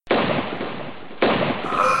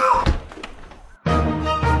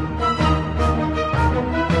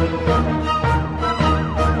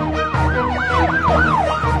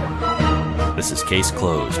This is Case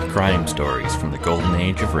Closed, crime stories from the golden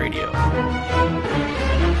age of radio.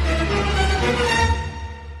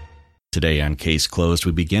 Today on Case Closed,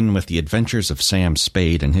 we begin with the adventures of Sam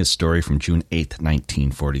Spade and his story from June 8,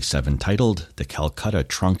 1947, titled The Calcutta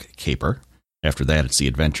Trunk Caper. After that, it's the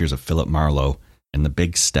adventures of Philip Marlowe and The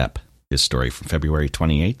Big Step, his story from February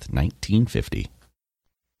 28, 1950.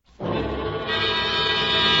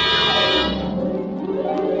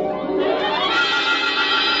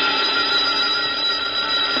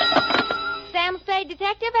 Sam Spade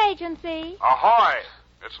Detective Agency. Ahoy!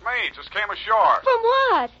 It's me. Just came ashore. From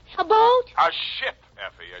what? A boat? A ship,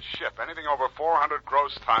 Effie, a ship. Anything over 400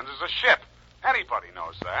 gross tons is a ship. Anybody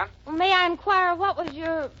knows that. Well, may I inquire what was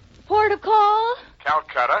your port of call?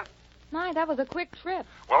 Calcutta. My, that was a quick trip.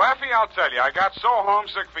 Well, Effie, I'll tell you, I got so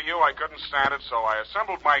homesick for you I couldn't stand it, so I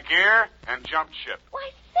assembled my gear and jumped ship.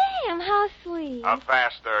 Why, Sam, how sweet.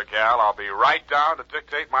 Fast there, gal. I'll be right down to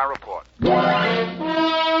dictate my report.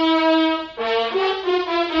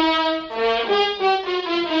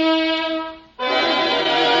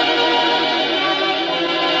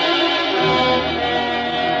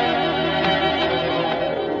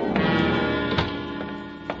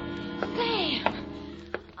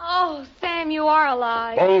 You are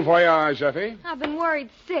alive. Bon voyage, Effie. I've been worried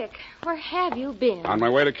sick. Where have you been? On my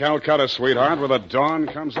way to Calcutta, sweetheart, where the dawn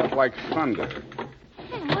comes up like thunder.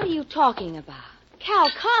 Sam, what are you talking about?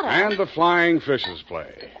 Calcutta? And the flying fishes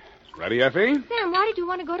play. Ready, Effie? Sam, why did you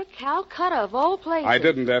want to go to Calcutta, of all places? I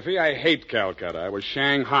didn't, Effie. I hate Calcutta. I was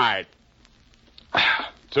Shanghai.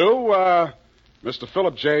 To, Mr.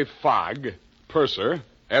 Philip J. Fogg, purser,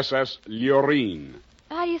 SS Lurene.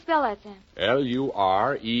 How do you spell that, Sam? Lurene.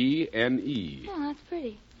 Oh, that's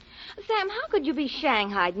pretty. Sam, how could you be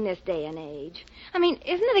shanghaied in this day and age? I mean,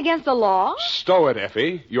 isn't it against the law? Stow it,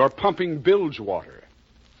 Effie. You're pumping bilge water.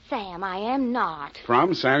 Sam, I am not.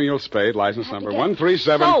 From Samuel Spade, license number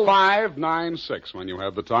 137596, when you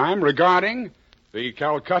have the time, regarding the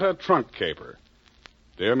Calcutta Trunk Caper.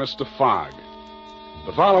 Dear Mr. Fogg,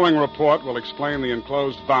 the following report will explain the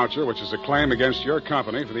enclosed voucher, which is a claim against your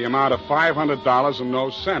company for the amount of $500 and no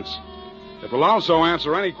cents. It will also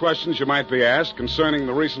answer any questions you might be asked concerning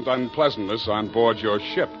the recent unpleasantness on board your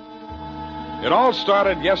ship. It all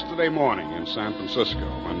started yesterday morning in San Francisco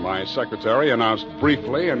when my secretary announced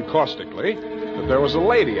briefly and caustically that there was a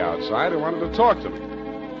lady outside who wanted to talk to me.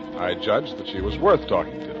 I judged that she was worth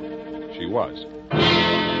talking to. She was.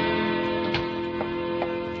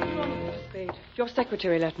 Your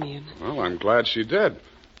secretary let me in. Well, I'm glad she did.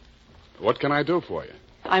 What can I do for you?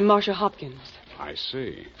 I'm Marcia Hopkins. I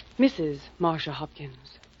see. Mrs. Marcia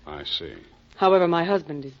Hopkins. I see. However, my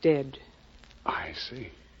husband is dead. I see.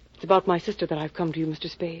 It's about my sister that I've come to you, Mr.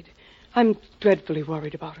 Spade. I'm dreadfully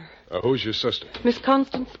worried about her. Who's your sister? Miss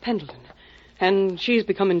Constance Pendleton. And she's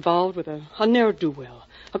become involved with a ne'er-do-well,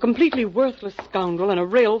 a completely worthless scoundrel, and a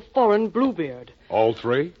real foreign bluebeard. All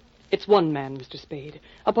three? It's one man, Mr. Spade.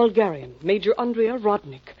 A Bulgarian, Major Andrea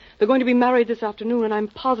Rodnik. They're going to be married this afternoon, and I'm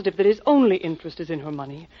positive that his only interest is in her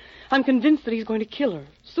money. I'm convinced that he's going to kill her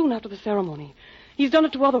soon after the ceremony. He's done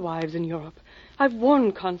it to other wives in Europe. I've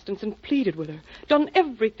warned Constance and pleaded with her, done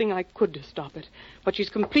everything I could to stop it. But she's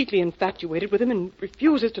completely infatuated with him and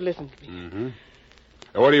refuses to listen to me. Mm-hmm.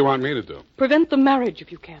 What do you want me to do? Prevent the marriage if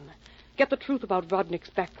you can. Get the truth about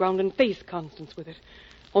Rodnik's background and face Constance with it.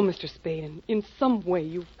 Oh, Mr. Spade, in some way,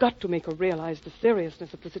 you've got to make her realize the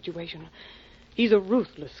seriousness of the situation. He's a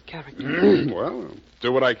ruthless character. Well,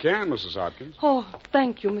 do what I can, Mrs. Hopkins. Oh,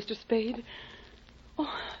 thank you, Mr. Spade.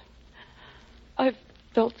 Oh, I've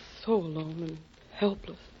felt so alone and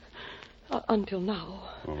helpless. Until now.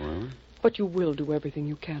 Oh, really? But you will do everything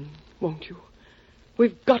you can, won't you?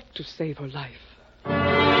 We've got to save her life.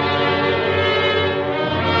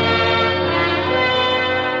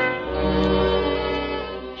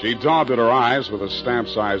 She daubed at her eyes with a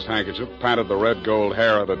stamp-sized handkerchief, patted the red gold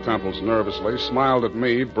hair at her temples nervously, smiled at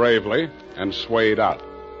me bravely, and swayed out.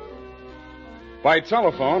 By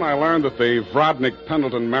telephone, I learned that the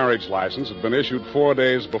Vrodnik-Pendleton marriage license had been issued 4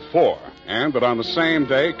 days before, and that on the same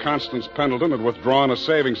day, Constance Pendleton had withdrawn a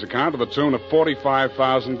savings account to the tune of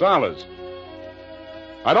 $45,000.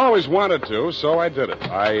 I'd always wanted to, so I did it.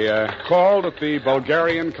 I called at the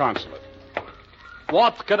Bulgarian consulate.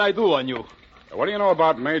 What can I do on you? What do you know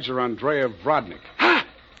about Major Andrea Vrodnik? Ha!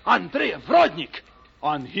 Andrea Vrodnik!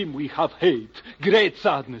 On him we have hate, great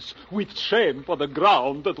sadness, with shame for the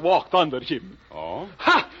ground that walked under him. Oh?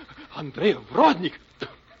 Ha! Andrea Vrodnik!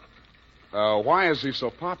 Why is he so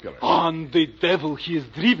popular? On the devil he is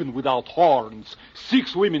driven without horns.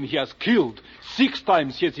 6 women he has killed. 6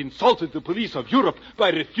 times he has insulted the police of Europe by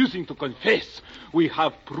refusing to confess. We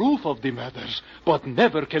have proof of the murders, but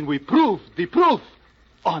never can we prove the proof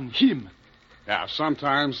on him. Yeah,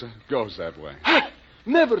 sometimes it goes that way.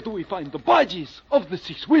 Never do we find the bodies of the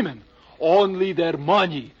 6 women. Only their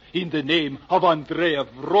money in the name of Andrei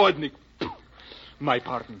Vrodnik. My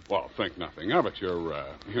pardon. Well, think nothing of it.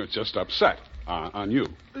 You're just upset on you.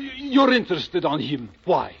 You're interested on him.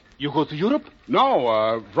 Why? You go to Europe?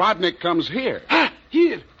 No, Vrodnik comes here.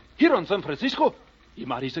 Here on San Francisco. He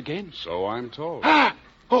marries again. So I'm told.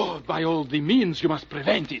 Oh, by all the means, you must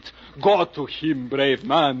prevent it. Go to him, brave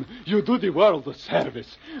man. You do the world a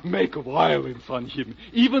service. Make violence on him.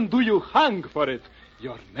 Even do you hang for it.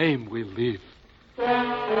 Your name will live.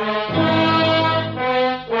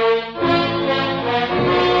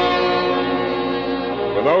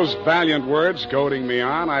 With those valiant words goading me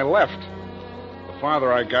on, I left. The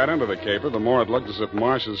farther I got into the caper, the more it looked as if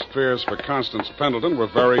Marcia's fears for Constance Pendleton were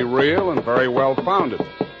very real and very well-founded.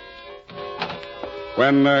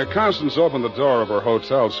 When Constance opened the door of her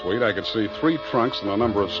hotel suite, I could see 3 trunks and a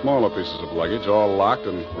number of smaller pieces of luggage, all locked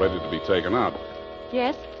and ready to be taken out.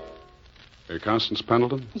 Yes? Hey, Constance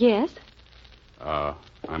Pendleton? Yes? I'm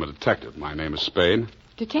a detective. My name is Spade.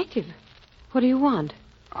 Detective? What do you want?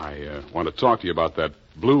 I want to talk to you about that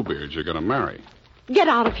Bluebeard you're going to marry. Get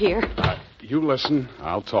out of here. You listen,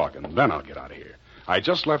 I'll talk, and then I'll get out of here. I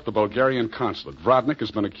just left the Bulgarian consulate. Vrodnik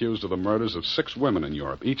has been accused of the murders of 6 women in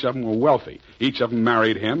Europe. Each of them were wealthy. Each of them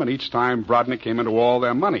married him, and each time Vrodnik came into all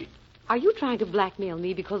their money. Are you trying to blackmail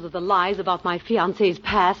me because of the lies about my fiancé's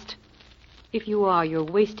past? If you are, you're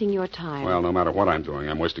wasting your time. Well, no matter what I'm doing,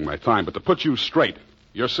 I'm wasting my time. But to put you straight,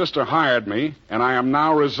 your sister hired me, and I am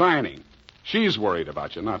now resigning. She's worried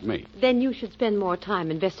about you, not me. Then you should spend more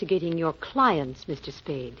time investigating your clients, Mr.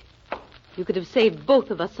 Spade. You could have saved both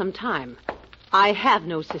of us some time. I have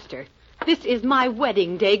no sister. This is my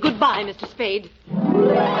wedding day. Goodbye, Mr. Spade.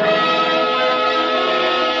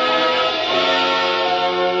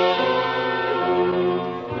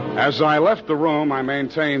 As I left the room, I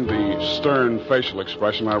maintained the stern facial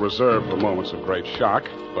expression I reserve for moments of great shock.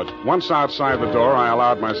 But once outside the door, I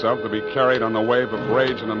allowed myself to be carried on the wave of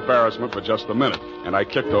rage and embarrassment for just a minute, and I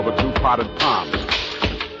kicked over 2 potted palms.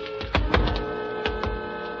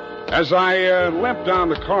 As I limped down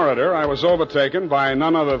the corridor, I was overtaken by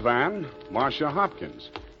none other than Marcia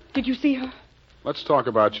Hopkins. Did you see her? Let's talk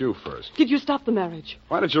about you first. Did you stop the marriage?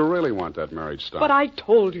 Why did you really want that marriage stopped? But I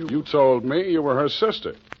told you. You told me you were her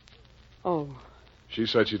sister. Oh. She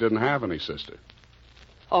said she didn't have any sister.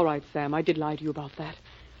 All right, Sam, I did lie to you about that.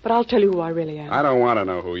 But I'll tell you who I really am. I don't want to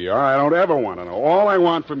know who you are. I don't ever want to know. All I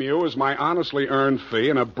want from you is my honestly earned fee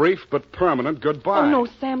and a brief but permanent goodbye. Oh, no,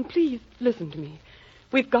 Sam, please listen to me.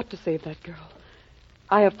 We've got to save that girl.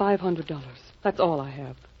 I have $500. That's all I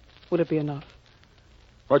have. Would it be enough?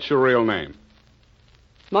 What's your real name?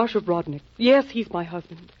 Marcia Vrodnik. Yes, he's my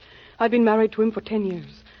husband. I've been married to him for 10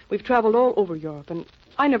 years. We've traveled all over Europe, and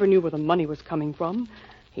I never knew where the money was coming from.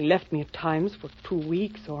 He left me at times for 2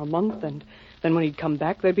 weeks or a month, and then when he'd come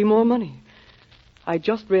back, there'd be more money. I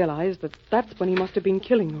just realized that that's when he must have been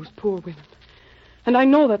killing those poor women. And I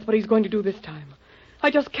know that's what he's going to do this time. I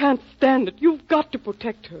just can't stand it. You've got to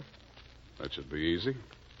protect her. That should be easy.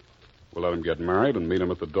 We'll let him get married and meet him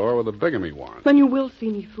at the door with a bigamy warrant. Then you will see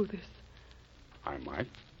me through this. I might.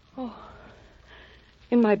 Oh.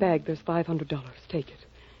 In my bag, there's $500. Take it.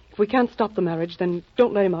 If we can't stop the marriage, then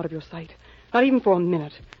don't let him out of your sight. Not even for a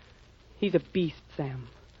minute. He's a beast, Sam.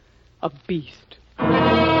 A beast.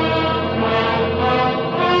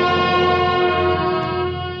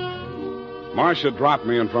 Marcia dropped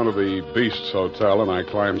me in front of the Beast's Hotel, and I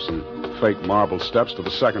climbed some fake marble steps to the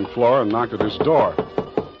 2nd floor and knocked at his door.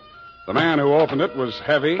 The man who opened it was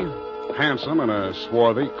heavy, handsome in a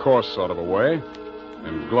swarthy, coarse sort of a way,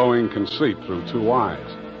 and glowing conceit through 2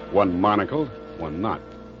 eyes, one monocled, one not.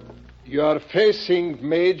 You are facing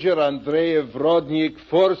Major Andrei Vrodnik,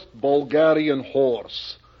 1st Bulgarian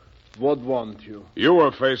Horse. What want you? You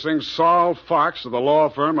were facing Saul Fox of the law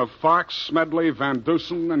firm of Fox, Smedley, Van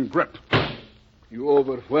Dusen, and Grip. You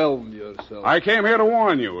overwhelmed yourself. I came here to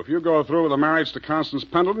warn you. If you go through with the marriage to Constance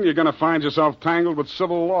Pendleton, you're going to find yourself tangled with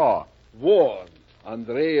civil law. Warn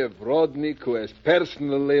Andrei Vrodnik, who has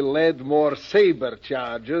personally led more saber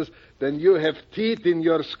charges than you have teeth in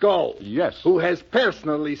your skull. Yes. Who has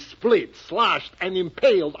personally split, slashed, and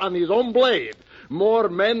impaled on his own blade more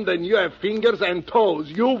men than you have fingers and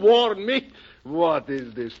toes. You warn me? What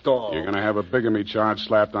is this talk? You're going to have a bigamy charge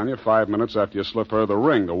slapped on you 5 minutes after you slip her the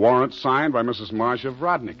ring. The warrant signed by Mrs. Marcia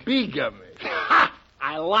Vrodnik. Bigamy? Ha!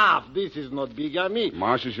 I laugh. This is not bigamy.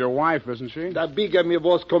 Marcia's your wife, isn't she? The bigamy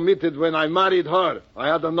was committed when I married her. I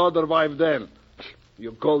had another wife then.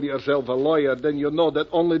 You call yourself a lawyer, then you know that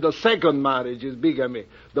only the second marriage is bigamy.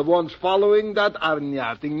 The ones following that are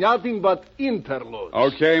nothing but interludes.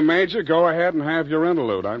 Okay, Major, go ahead and have your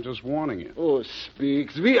interlude. I'm just warning you. Oh,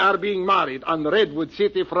 speaks. We are being married on Redwood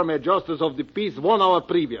City from a justice of the peace 1 hour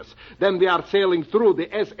previous. Then we are sailing through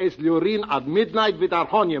the SS Lurine at midnight with our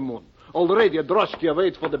honeymoon. Already a droshky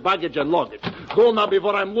waits for the baggage and luggage. Go now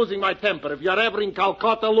before I'm losing my temper. If you're ever in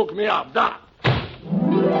Calcutta, look me up. Da!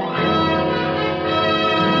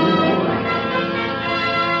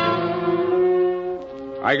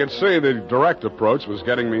 I could see the direct approach was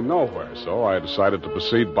getting me nowhere, so I decided to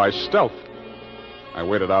proceed by stealth. I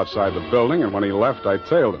waited outside the building, and when he left, I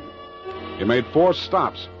tailed him. He made 4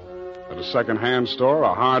 stops at a second-hand store,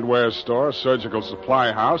 a hardware store, a surgical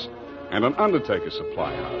supply house, and an undertaker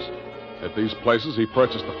supply house. At these places, he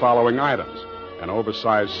purchased the following items: an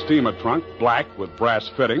oversized steamer trunk, black with brass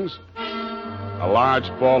fittings, a large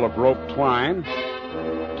ball of rope twine,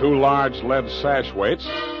 2 large lead sash weights,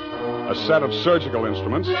 a set of surgical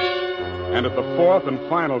instruments, and at the 4th and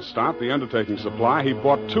final stop, the undertaking supply, he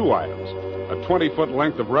bought 2 items: a 20-foot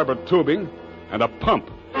length of rubber tubing and a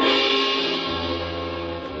pump.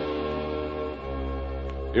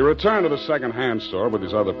 He returned to the second-hand store with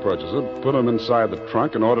his other purchases, put them inside the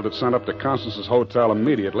trunk, and ordered it sent up to Constance's hotel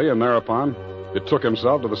immediately, and thereupon it took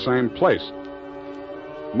himself to the same place.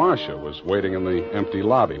 Marcia was waiting in the empty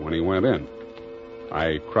lobby when he went in.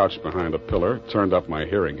 I crouched behind a pillar, turned up my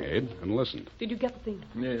hearing aid, and listened. Did you get the thing?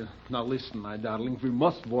 Yeah. Now listen, my darling. We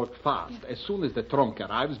must work fast. As soon as the trunk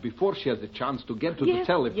arrives, before she has a chance to get to the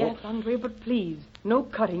telephone... Yes, Andre, but please, no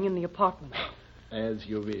cutting in the apartment. As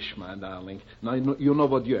you wish, my darling. Now, you know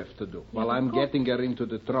what you have to do. While I'm getting her into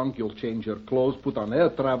the trunk, you'll change her clothes, put on her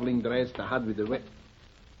traveling dress, the hat with the...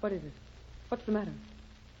 What is it? What's the matter?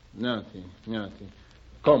 Nothing.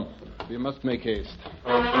 Come, we must make haste.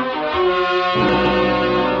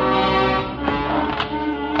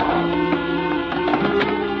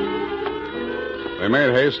 They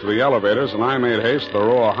made haste to the elevators, and I made haste to the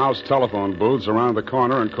row of house telephone booths around the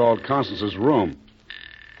corner and called Constance's room.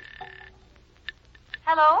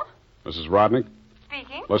 Hello? Mrs. Rodnick?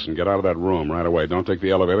 Speaking. Listen, get out of that room right away. Don't take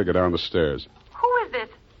the elevator. Get down the stairs. Who is this?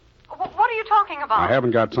 What are you talking about? I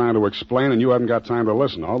haven't got time to explain, and you haven't got time to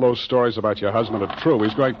listen. All those stories about your husband are true.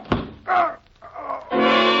 He's going... Hello?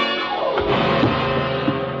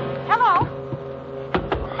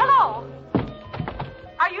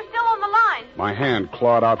 Are you still on the line? My hand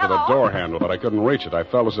clawed out for the door handle, but I couldn't reach it. I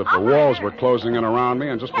felt as if the walls were closing in around me,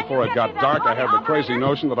 and just before it got dark, I had the crazy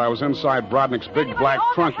notion that I was inside Brodnick's big black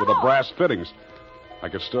trunk with the brass fittings. I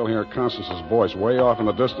could still hear Constance's voice way off in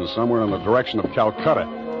the distance, somewhere in the direction of Calcutta.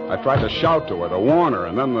 I tried to shout to her, to warn her,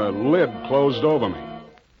 and then the lid closed over me.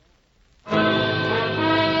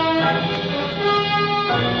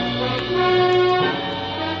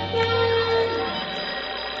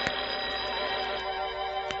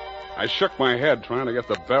 I shook my head trying to get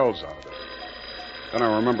the bells out of it. Then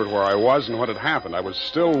I remembered where I was and what had happened. I was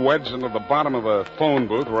still wedged into the bottom of the phone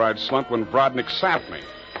booth where I'd slumped when Brodnick sapped me.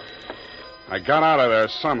 I got out of there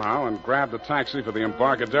somehow and grabbed a taxi for the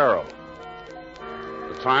Embarcadero.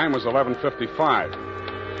 The time was 11:55.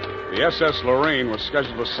 The SS Lorraine was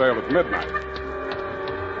scheduled to sail at midnight.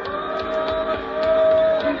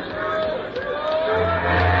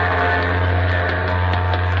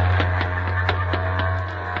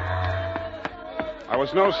 I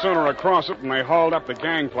was no sooner across it than they hauled up the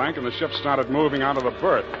gangplank and the ship started moving out of the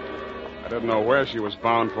berth. I didn't know where she was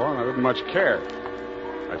bound for, and I didn't much care.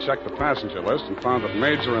 I checked the passenger list and found that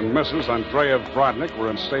Major and Mrs. Andrea Brodnick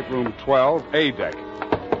were in stateroom 12, A deck.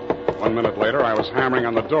 1 minute later, I was hammering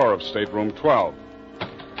on the door of stateroom 12.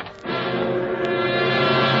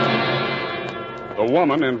 The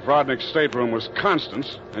woman in Brodnick's stateroom was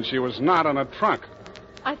Constance, and she was not in a trunk.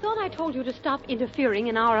 I thought I told you to stop interfering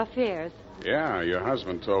in our affairs. Yeah, your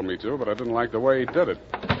husband told me to, but I didn't like the way he did it.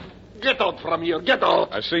 Get out from here, get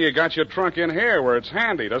out! I see you got your trunk in here where it's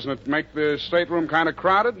handy. Doesn't it make the stateroom kind of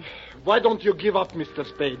crowded? Why don't you give up, Mr.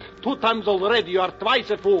 Spade? 2 times already, you are twice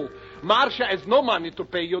a fool. Marcia has no money to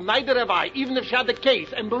pay you, neither have I, even if she had the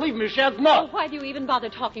case. And believe me, she has not. Oh, why do you even bother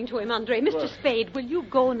talking to him, Andre? Mr. Spade, will you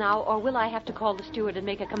go now, or will I have to call the steward and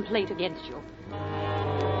make a complaint against you?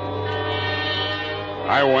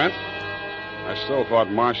 I went. I still thought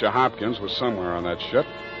Marcia Hopkins was somewhere on that ship.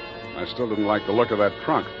 I still didn't like the look of that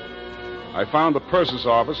trunk. I found the purser's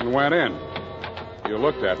office and went in. You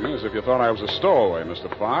looked at me as if you thought I was a stowaway, Mr.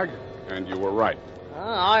 Fogg, and you were right.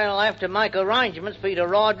 I'll have to make arrangements for you to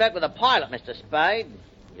ride back with a pilot, Mr. Spade.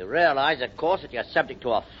 You realize, of course, that you're subject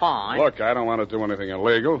to a fine. Look, I don't want to do anything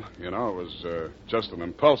illegal. You know, it was just an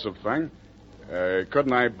impulsive thing.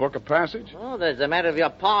 Couldn't I book a passage? Oh, there's the matter of your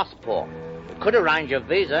passport. We could arrange your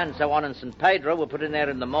visa and so on in San Pedro. We'll put in there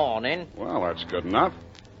in the morning. Well, that's good enough.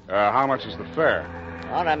 How much is the fare?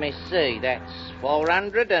 Oh, let me see. That's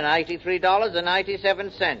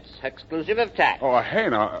 $483.87, exclusive of tax. Oh, hey,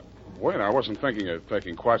 now, wait, I wasn't thinking of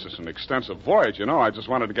taking quite such an extensive voyage, you know. I just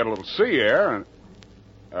wanted to get a little sea air and...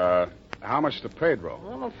 how much to Pedro?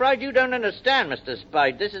 Well, I'm afraid you don't understand, Mr.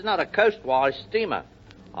 Spade. This is not a coastwise steamer.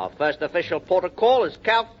 Our first official port of call is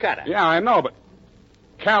Calcutta. Yeah, I know, but...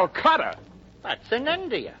 Calcutta? That's in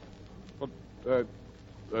India. Well,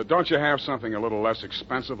 don't you have something a little less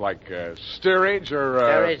expensive, like steerage or...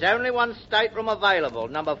 There is only one stateroom available,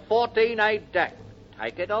 number 14A deck.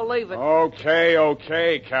 Take it or leave it.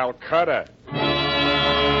 Okay, Calcutta.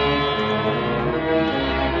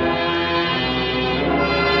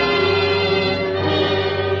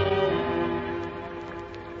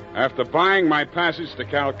 After buying my passage to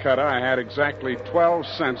Calcutta, I had exactly 12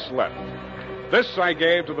 cents left. This I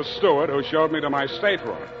gave to the steward who showed me to my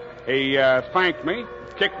stateroom. He thanked me,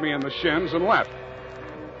 kicked me in the shins, and left.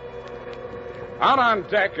 Out on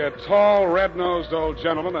deck, a tall, red-nosed old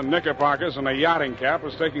gentleman in knickerbockers and a yachting cap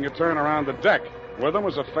was taking a turn around the deck. With him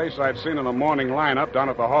was a face I'd seen in the morning lineup down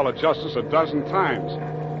at the Hall of Justice a dozen times.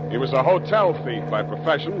 He was a hotel thief by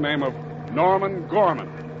profession, name of Norman Gorman.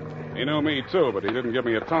 He knew me, too, but he didn't give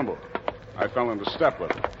me a tumble. I fell into step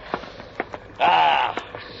with him. Ah,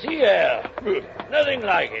 sea air. Nothing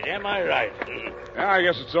like it, am I right? Yeah, I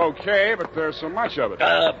guess it's okay, but there's so much of it.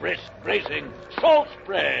 Brisk, bracing, salt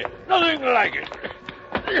spray. Nothing like it.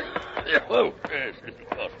 Oh, yes, of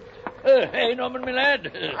course. Hey, Norman, my lad.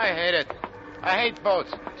 I hate it. I hate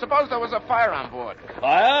boats. Suppose there was a fire on board.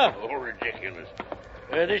 Fire? Oh, ridiculous.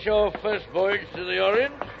 This your first voyage to the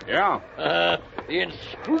Orient? Yeah. The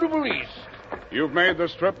inscrutable East. You've made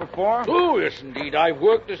this trip before? Oh, yes, indeed. I've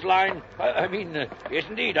worked this line. Yes,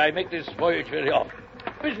 indeed. I make this voyage very often.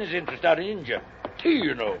 Business interest out in India. Tea,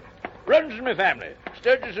 you know. Runs in my family.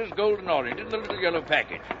 Sturgis's Golden Orient in the little yellow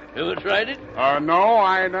package. Ever tried it? No,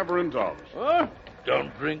 I never indulged. Huh?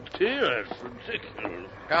 Don't drink tea. That's ridiculous.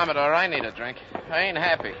 Commodore, I need a drink. I ain't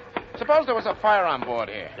happy. Suppose there was a fire on board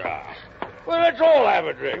here. Ah. Well, let's all have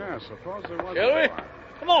a drink. Yeah, suppose there was Shall a we? fire.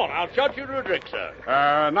 Come on, I'll shot you to a drink, sir.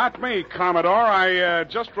 Not me, Commodore. I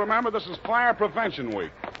just remember this is Fire Prevention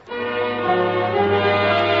Week.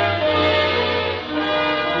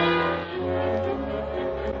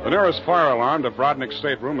 The nearest fire alarm to Brodnick's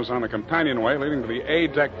stateroom was on the companionway leading to the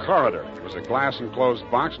A-deck corridor. It was a glass-enclosed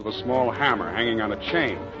box with a small hammer hanging on a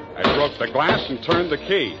chain. I broke the glass and turned the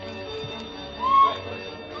key.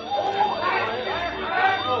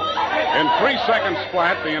 In 3 seconds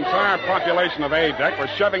flat, the entire population of A-deck was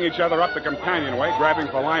shoving each other up the companionway, grabbing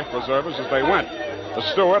for life preservers as they went. The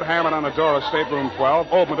steward hammered on the door of stateroom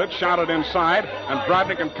 12, opened it, shouted inside, and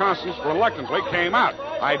Brodnick and Constance reluctantly came out.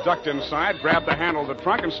 I ducked inside, grabbed the handle of the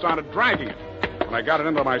trunk, and started dragging it. When I got it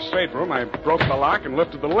into my stateroom, I broke the lock and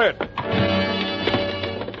lifted the lid.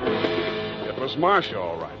 It was Marcia,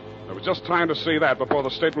 all right. There was just time to see that before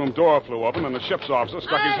the stateroom door flew open and the ship's officer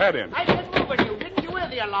stuck his head in. I didn't move at you. Didn't you hear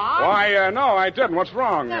the alarm? Why, no, I didn't. What's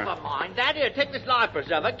wrong? Never mind that. Here, take this life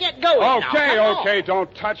preserver. Get going now. Okay, Come okay. on.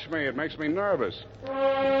 Don't touch me. It makes me nervous.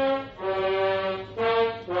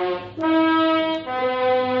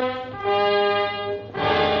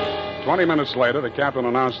 20 minutes later, the captain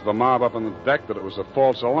announced to the mob up on the deck that it was a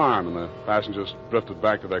false alarm, and the passengers drifted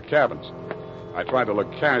back to their cabins. I tried to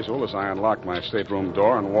look casual as I unlocked my stateroom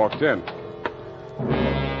door and walked in.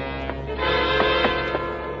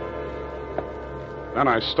 Then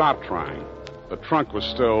I stopped trying. The trunk was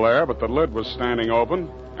still there, but the lid was standing open,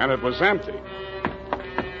 and it was empty.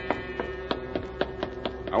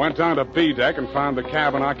 I went down to B deck and found the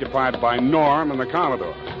cabin occupied by Norm and the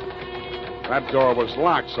Commodore. That door was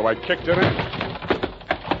locked, so I kicked it in.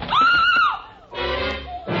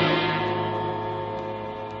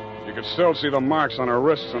 You could still see the marks on her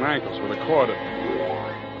wrists and ankles where the cord had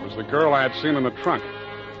been. It was the girl I had seen in the trunk.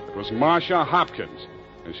 It was Marcia Hopkins,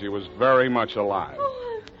 and she was very much alive.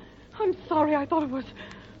 Oh, I'm sorry. I thought it was...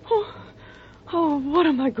 Oh, what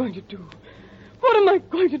am I going to do? What am I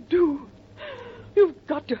going to do? You've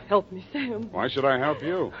got to help me, Sam. Why should I help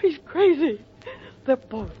you? He's crazy. They're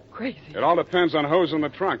both crazy. It all depends on who's in the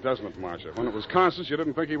trunk, doesn't it, Marcia? When it was Constance, you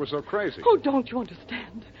didn't think he was so crazy. Oh, don't you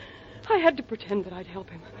understand? I had to pretend that I'd help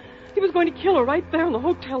him. He was going to kill her right there in the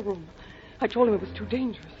hotel room. I told him it was too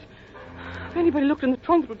dangerous. If anybody looked in the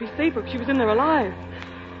trunk, it would be safer if she was in there alive.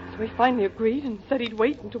 So he finally agreed and said he'd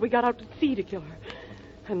wait until we got out to sea to kill her.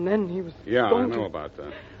 And then he was Yeah, I going know to... about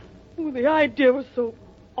that. Oh, the idea was so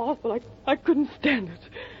awful. I couldn't stand it.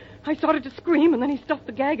 I started to scream, and then he stuffed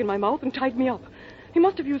the gag in my mouth and tied me up. He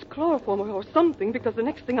must have used chloroform or something, because the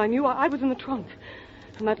next thing I knew, I was in the trunk.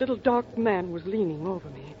 And that little dark man was leaning over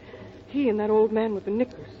me. He and that old man with the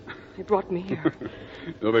knickers. They brought me here.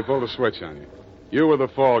 So they pulled a switch on you. You were the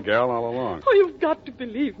fall gal all along. Oh, you've got to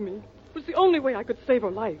believe me. It was the only way I could save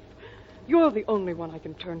her life. You're the only one I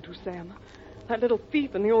can turn to, Sam. That little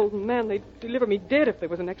thief and the old man, they'd deliver me dead if there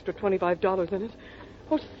was an extra $25 in it.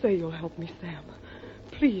 Oh, say you'll help me, Sam.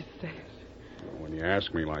 Please say it. When you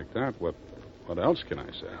ask me like that, what else can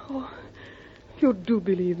I say? Oh, you do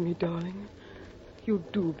believe me, darling. You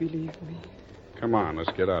do believe me. Come on,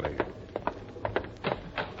 let's get out of here.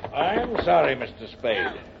 I'm sorry, Mr.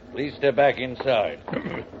 Spade. Please step back inside.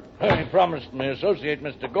 I promised my associate,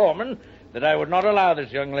 Mr. Gorman, that I would not allow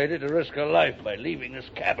this young lady to risk her life by leaving this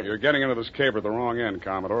cabin. You're getting into this caper at the wrong end,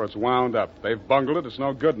 Commodore. It's wound up. They've bungled it. It's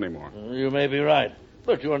no good anymore. You may be right.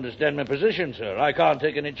 But you understand my position, sir. I can't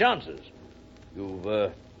take any chances.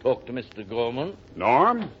 You've talked to Mr. Gorman?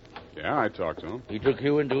 Norm? Yeah, I talked to him. He took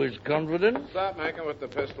you into his confidence? Stop making with the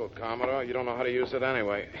pistol, Commodore. You don't know how to use it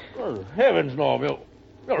anyway. Oh, heavens, Norm.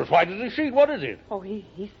 You're as white as a sheet. What is it? Oh, he's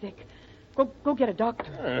sick. Go get a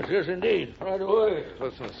doctor. Yes, indeed. Right away.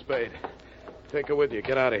 Listen, Spade. Take her with you.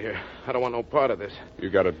 Get out of here. I don't want no part of this. You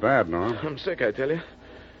got it bad, Norm. I'm sick, I tell you.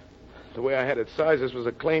 The way I had it sized, this was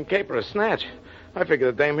a clean caper, a snatch. I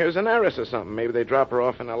figured the dame here's an heiress or something. Maybe they drop her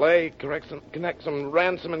off in L.A., connect some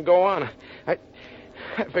ransom, and go on. I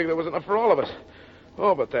figured there was enough for all of us.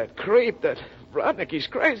 Oh, but that creep, that Rodnick, he's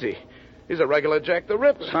crazy. He's a regular Jack the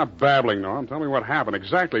Ripper. Stop babbling, Norm. Tell me what happened,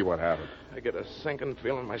 exactly what happened. I get a sinking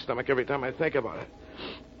feeling in my stomach every time I think about it.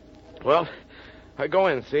 Well, I go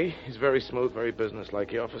in, see? He's very smooth, very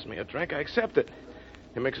businesslike. He offers me a drink. I accept it.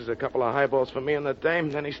 He mixes a couple of highballs for me and the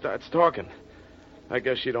dame, then he starts talking. I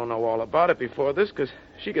guess she don't know all about it before this, because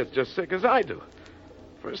she gets just sick as I do.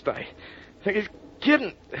 First, I think he's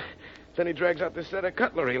kidding. Then he drags out this set of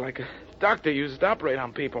cutlery like a doctor uses to operate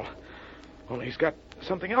on people. Only he's got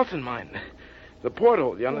something else in mind. The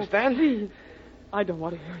porthole, you understand? Oh, please. I don't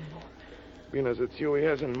want to hear anymore. Being as it's you he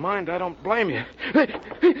has in mind, I don't blame you.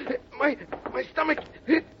 My stomach.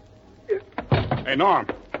 Hey, Norm.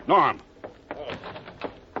 Norm. Oh.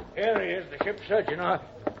 Here he is, the ship's surgeon.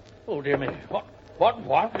 Oh, dear me. What?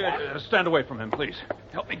 Stand away from him, please.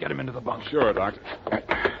 Help me get him into the bunk. Sure, Doctor.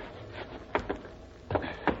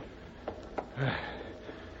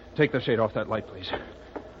 Take the shade off that light, please.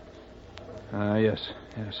 Yes.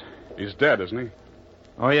 He's dead, isn't he?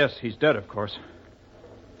 Oh, yes, he's dead, of course.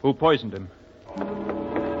 Who poisoned him?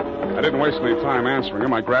 I didn't waste any time answering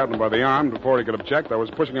him. I grabbed him by the arm. Before he could object, I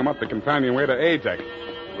was pushing him up the companionway to A deck.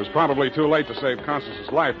 It was probably too late to save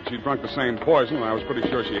Constance's life. She'd drunk the same poison, and I was pretty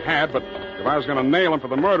sure she had, but if I was going to nail him for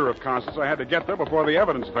the murder of Constance, I had to get there before the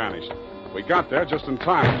evidence vanished. We got there just in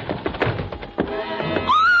time.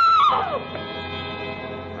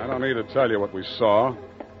 I don't need to tell you what we saw,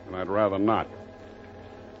 and I'd rather not.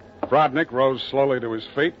 Rodnick rose slowly to his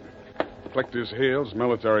feet, clicked his heels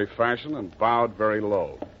military fashion, and bowed very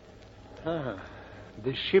low.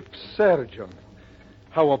 The ship's surgeon.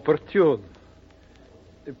 How opportune.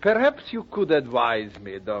 Perhaps you could advise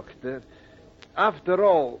me, Doctor. After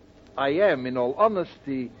all, I am, in all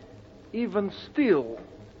honesty, even still,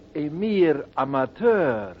 a mere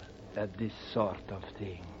amateur at this sort of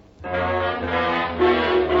thing.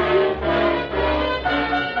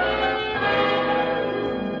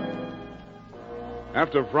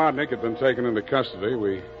 After Rodnick had been taken into custody,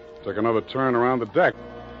 we took another turn around the deck.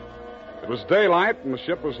 It was daylight, and the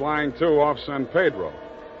ship was lying to off San Pedro.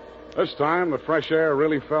 This time, the fresh air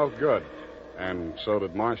really felt good, and so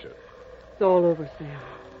did Marcia. It's all over, Sam.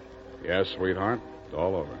 Yes, sweetheart, it's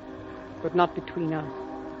all over. But not between us.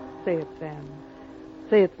 Say it, Sam.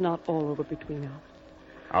 Say it's not all over between us.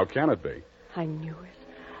 How can it be? I knew it.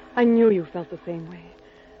 I knew you felt the same way.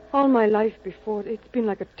 All my life before, it's been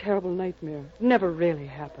like a terrible nightmare. It never really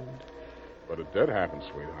happened. But it did happen,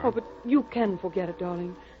 sweetheart. Oh, but you can forget it,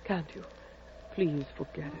 darling, can't you? Please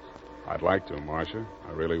forget it. I'd like to, Marcia.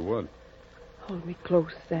 I really would. Hold me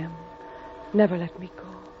close, Sam. Never let me go.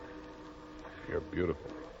 You're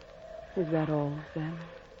beautiful. Is that all, Sam?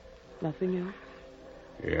 Nothing else?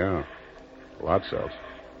 Yeah, lots else.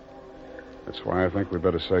 That's why I think we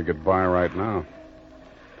better say goodbye right now.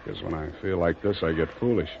 Because when I feel like this, I get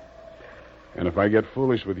foolish. And if I get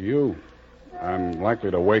foolish with you, I'm likely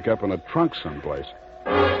to wake up in a trunk someplace.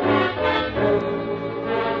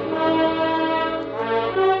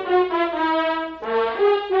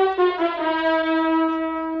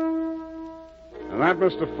 And That,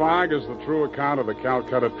 Mr. Fogg, is the true account of the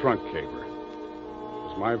Calcutta trunk caper.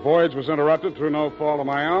 As my voyage was interrupted through no fault of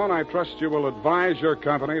my own, I trust you will advise your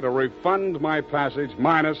company to refund my passage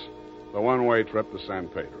minus the one-way trip to San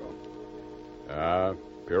Pedro.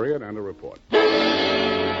 Period. End of report.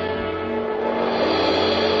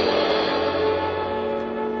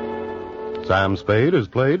 Sam Spade is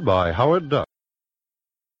played by Howard Duck.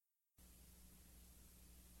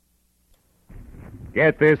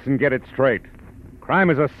 Get this and get it straight.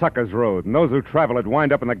 Crime is a sucker's road, and those who travel it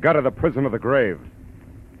wind up in the gut of the prison of the grave.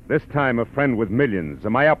 This time, a friend with millions, a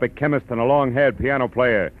myopic chemist, and a long-haired piano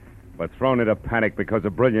player, but thrown into panic because a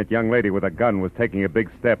brilliant young lady with a gun was taking a big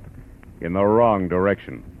step in the wrong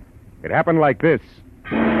direction. It happened like this.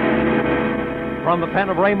 From the pen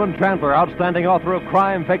of Raymond Chandler, outstanding author of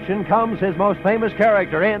crime fiction, comes his most famous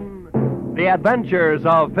character in The Adventures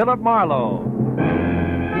of Philip Marlowe.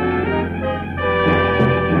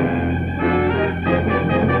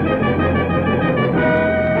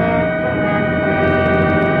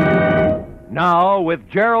 Now, with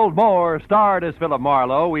Gerald Moore starred as Philip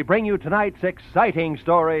Marlowe, we bring you tonight's exciting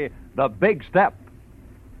story, The Big Step.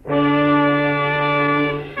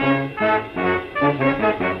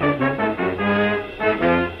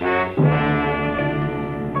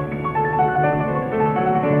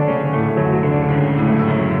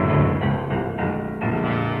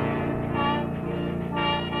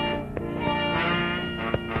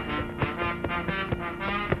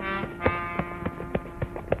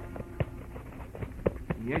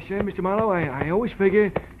 Yes, sir, Mr. Marlowe. I always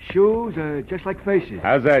figure shoes are just like faces.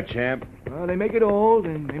 How's that, champ? Well, they make it old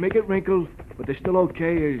and they make it wrinkled, but they're still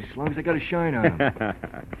okay as long as they got a shine on them.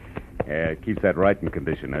 Yeah, it keeps that right in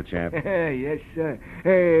condition, huh, champ? Yes, sir.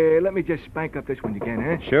 Hey, let me just spank up this one again,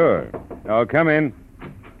 huh? Sure. Oh, come in.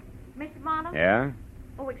 Mr. Marlowe? Yeah?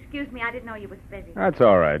 Oh, excuse me. I didn't know you was busy. That's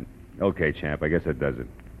all right. Okay, champ. I guess that does it.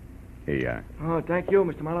 Here you are. Oh, thank you,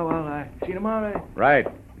 Mr. Marlowe. I'll see you tomorrow. Right.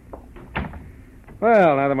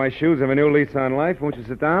 Well, now that my shoes have a new lease on life, won't you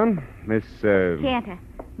sit down? Miss, Cantor.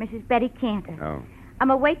 Mrs. Betty Cantor. Oh.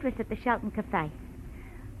 I'm a waitress at the Shelton Cafe.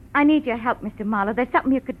 I need your help, Mr. Marlowe. There's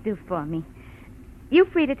something you could do for me. You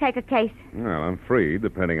free to take a case? Well, I'm free,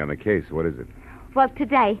 depending on the case. What is it? Well,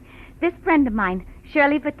 today, this friend of mine,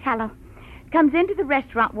 Shirley Vitello, comes into the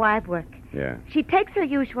restaurant where I work. Yeah. She takes her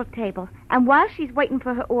usual table, and while she's waiting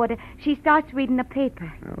for her order, she starts reading a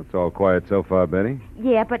paper. Well, it's all quiet so far, Betty.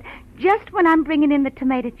 Yeah, but just when I'm bringing in the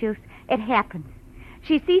tomato juice, it happens.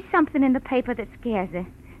 She sees something in the paper that scares her.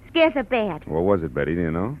 Scares her bad. What was it, Betty? Do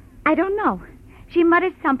you know? I don't know. She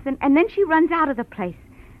mutters something, and then she runs out of the place.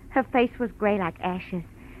 Her face was gray like ashes.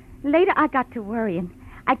 Later, I got to worrying.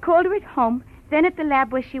 I called her at home, then at the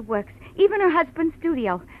lab where she works, even her husband's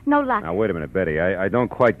studio. No luck. Now, wait a minute, Betty. I don't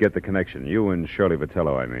quite get the connection. You and Shirley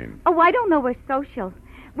Vitello, I mean. Oh, I don't know we're social.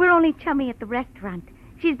 We're only chummy at the restaurant.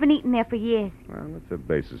 She's been eating there for years. Well, that's a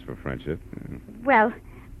basis for friendship. Well,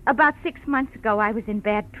 about 6 months ago, I was in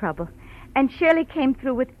bad trouble. And Shirley came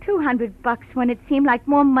through with $200 when it seemed like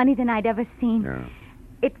more money than I'd ever seen. Yeah.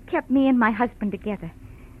 It kept me and my husband together.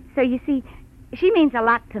 So, you see, she means a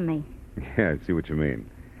lot to me. Yeah, I see what you mean.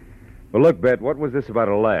 Well, look, Bet, what was this about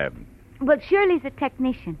a lab? Well, Shirley's a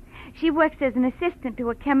technician. She works as an assistant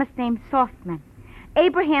to a chemist named Softman.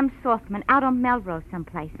 Abraham Softman, out on Melrose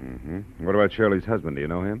someplace. Mm-hmm. What about Shirley's husband? Do you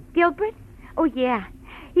know him? Gilbert? Oh, yeah.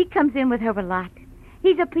 He comes in with her a lot.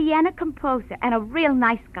 He's a piano composer and a real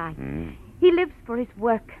nice guy. Mm. He lives for his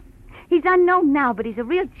work. He's unknown now, but he's a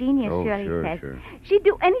real genius, Oh, Shirley sure, says. sure. She'd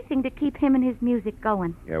do anything to keep him and his music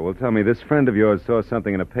going. Yeah, well, tell me, this friend of yours saw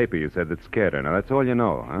something in a paper you said that scared her. Now, that's all you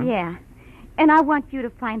know, huh? Yeah. And I want you to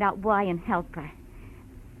find out why and help her.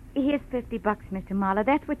 Here's $50, Mr. Marlowe.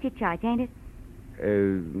 That's what you charge, ain't it?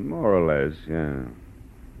 More or less, yeah.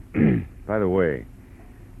 By the way,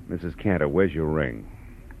 Mrs. Cantor, where's your ring?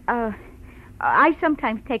 I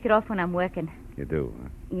sometimes take it off when I'm working. You do, huh?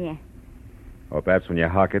 Yeah. Or perhaps when you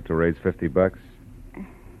hock it to raise $50?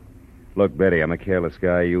 Look, Betty, I'm a careless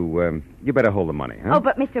guy. You better hold the money, huh? Oh,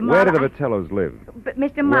 but Mr. Marlowe... Where do the Vitellos live? But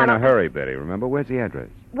Mr. We're Marlowe... in a hurry, Betty, remember? Where's the address?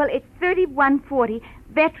 Well, it's 3140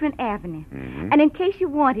 Veteran Avenue. Mm-hmm. And in case you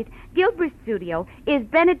want it, Gilbert's studio is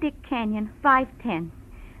Benedict Canyon, 510.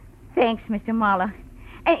 Thanks, Mr. Marlowe.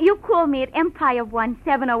 And you call me at Empire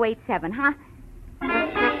 17087, huh?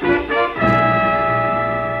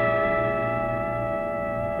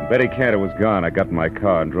 When Betty Cantor was gone, I got in my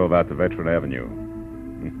car and drove out to Veteran Avenue.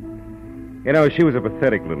 You know, she was a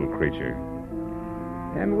pathetic little creature.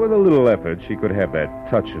 And with a little effort, she could have that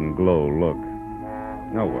touch and glow look.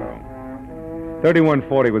 Oh, well.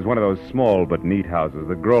 3140 was one of those small but neat houses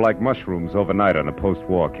that grow like mushrooms overnight on a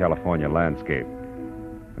post-war California landscape.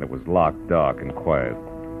 and it was locked, dark, and quiet.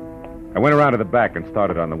 I went around to the back and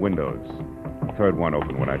started on the windows. The third one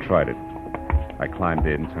opened when I tried it. I climbed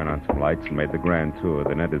in, turned on some lights, and made the grand tour,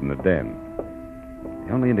 then entered in the den.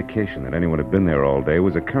 The only indication that anyone had been there all day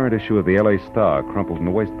was a current issue of the L.A. Star crumpled in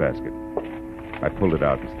the wastebasket. I pulled it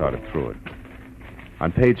out and started through it.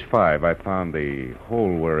 On page 5, I found the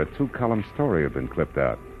hole where a 2-column story had been clipped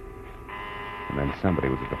out. And then somebody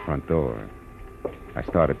was at the front door. I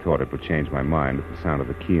started toward it, but changed my mind at the sound of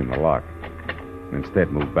the key in the lock. And instead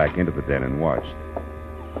moved back into the den and watched.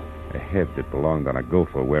 A head that belonged on a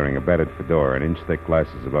gopher wearing a battered fedora and inch-thick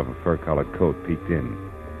glasses above a fur-collared coat peeked in.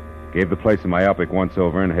 Gave the place a myopic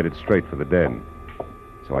once-over and headed straight for the den.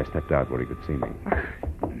 So I stepped out where he could see me.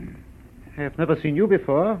 I have never seen you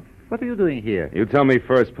before. What are you doing here? You tell me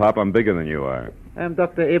first, Pop. I'm bigger than you are. I'm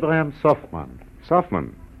Dr. Abraham Softman.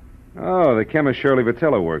 Softman? Oh, the chemist Shirley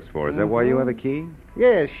Vitello works for. Is that why you have a key?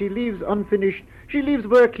 Yes, she leaves unfinished. She leaves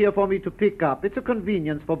work here for me to pick up. It's a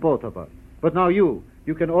convenience for both of us. But now you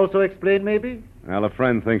can also explain, maybe? Well, a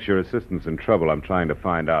friend thinks your assistant's in trouble. I'm trying to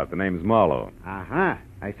find out. The name's Marlowe. Aha.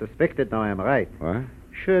 I suspected now I'm right. What?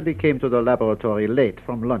 Shirley came to the laboratory late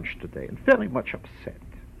from lunch today and very much upset.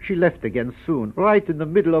 She left again soon, right in the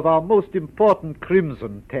middle of our most important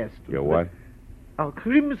crimson test. Your what? Our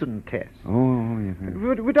crimson test. Oh,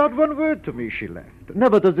 yeah. Without one word to me, she left.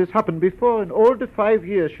 Never does this happen before. In all the 5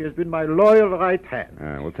 years, she has been my loyal right hand.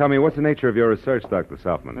 Well, tell me, what's the nature of your research, Dr.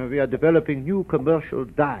 Softman? We are developing new commercial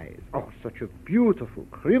dyes. Oh, such a beautiful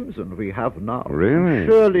crimson we have now. Really?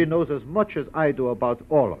 Shirley knows as much as I do about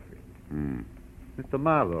all of it. Mr.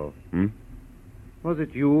 Marlowe. Was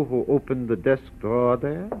it you who opened the desk drawer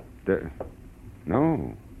there?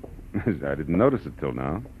 No. I didn't notice it till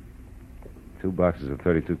now. 2 boxes of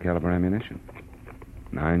 .32 caliber ammunition.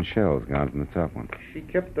 9 shells gone from the top one. She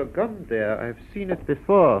kept a gun there. I've seen it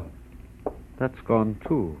before. That's gone,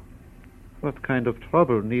 too. What kind of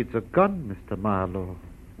trouble needs a gun, Mr. Marlowe?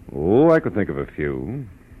 Oh, I could think of a few.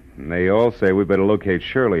 And they all say we better locate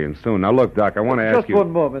Shirley and soon. Now, look, Doc, I want to ask you... Just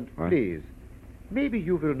one moment, what? Please. Maybe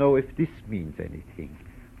you will know if this means anything.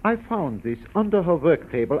 I found this under her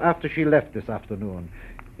work table after she left this afternoon.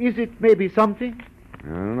 Is it maybe something? I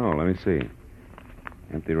don't know. Let me see.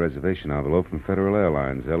 Empty reservation envelope from Federal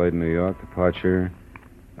Airlines, L.A. to New York, departure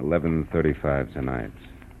 11:35 tonight.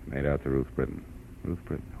 Made out to Ruth Britton. Ruth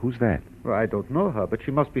Britton? Who's that? Well, I don't know her, but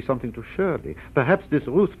she must be something to Shirley. Perhaps this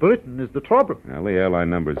Ruth Britton is the trouble. Well, the airline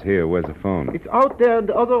number's here. Where's the phone? It's out there in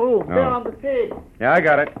the other room, there on the table. Yeah, I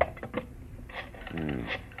got it.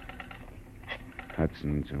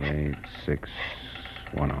 Hudson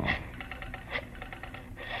 28610.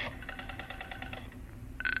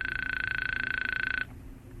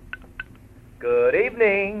 Good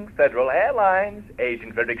evening, Federal Airlines.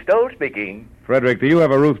 Agent Frederick Stoll speaking. Frederick, do you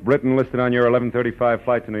have a Ruth Britton listed on your 11:35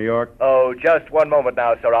 flight to New York? Oh, just one moment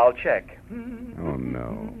now, sir. I'll check. Oh,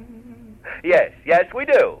 no. Yes, we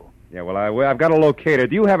do. Yeah, well, I've got to locate her.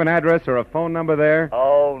 Do you have an address or a phone number there?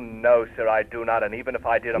 Oh, no, sir, I do not. And even if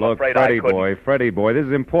I did, I'm Look, afraid Freddie I couldn't. Freddie boy, this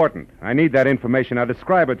is important. I need that information. Now,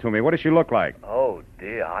 describe it to me. What does she look like? Oh,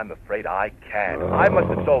 dear, I'm afraid I can't. I must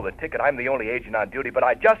have sold the ticket. I'm the only agent on duty, but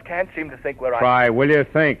I just can't seem to think where Try, will you?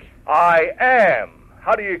 Think. I am.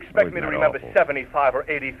 How do you expect me to that remember awful? 75 or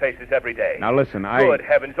 80 faces every day? Now, listen, Good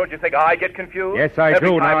heavens, don't you think I get confused? Yes, I every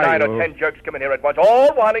do. Every time Now 9 I or do. 10 jerks come in here at once,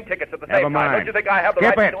 all wanting tickets at the Never same time. mind. Don't you think I have the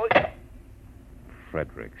Skip right it. to do it?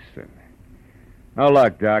 Frederickson. Now,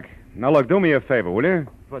 look, Doc. Now, look, do me a favor, will you?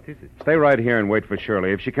 What is it? Stay right here and wait for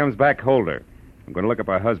Shirley. If she comes back, hold her. I'm going to look up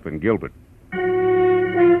her husband, Gilbert.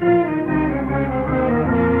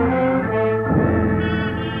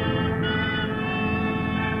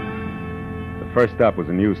 The first stop was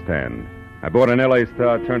a newsstand. I bought an L.A.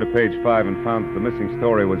 Star, turned to page 5, and found that the missing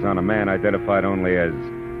story was on a man identified only as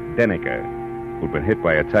Denneker, who'd been hit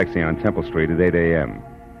by a taxi on Temple Street at 8 a.m.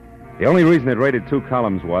 The only reason it rated 2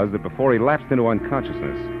 columns was that before he lapsed into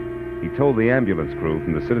unconsciousness, he told the ambulance crew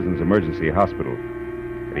from the Citizens Emergency Hospital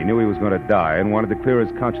that he knew he was going to die and wanted to clear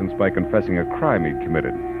his conscience by confessing a crime he'd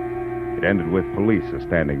committed. It ended with police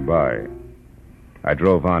standing by. I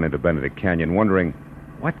drove on into Benedict Canyon, wondering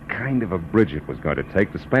what kind of a bridge it was going to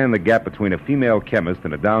take to span the gap between a female chemist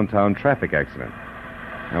and a downtown traffic accident.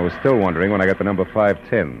 I was still wondering when I got to number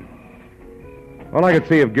 510. All I could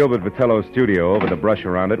see of Gilbert Vitello's studio over the brush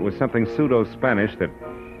around it was something pseudo-Spanish that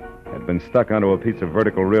had been stuck onto a piece of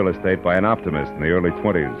vertical real estate by an optimist in the early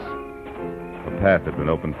 20s. A path had been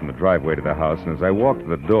opened from the driveway to the house, and as I walked to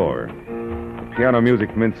the door, the piano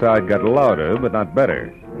music from inside got louder, but not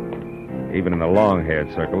better. Even in the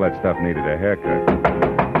long-haired circle, that stuff needed a haircut.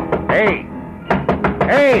 Hey!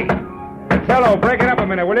 Hey! Vitello, break it up a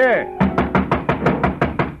minute, will you?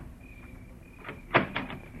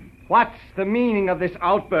 What's the meaning of this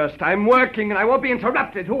outburst? I'm working and I won't be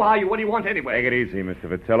interrupted. Who are you? What do you want anyway? Take it easy, Mr.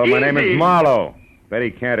 Vitello. My name is Marlowe. Betty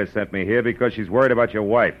Cantor sent me here because she's worried about your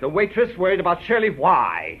wife. The waitress worried about Shirley.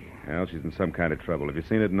 Why? Well, she's in some kind of trouble. Have you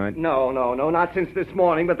seen her tonight? No, not since this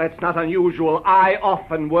morning, but that's not unusual. I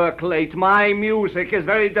often work late. My music is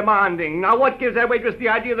very demanding. Now, what gives that waitress the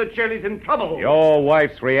idea that Shirley's in trouble? Your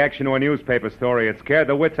wife's reaction to a newspaper story. It scared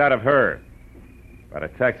the wits out of her. About a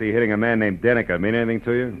taxi hitting a man named Denneker. Mean anything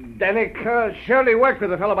to you? Denneker? Shirley worked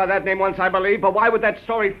with a fellow by that name once, I believe, but why would that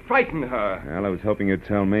story frighten her? Well, I was hoping you'd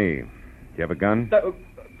tell me. Do you have a gun?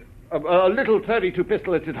 A little .32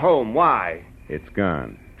 pistol. It's at home. Why? It's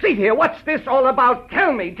gone. See here, what's this all about?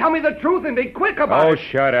 Tell me the truth and be quick about it. Oh,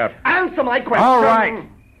 shut up. Answer my question. All right.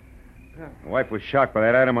 My wife was shocked by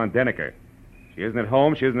that item on Denneker. She isn't at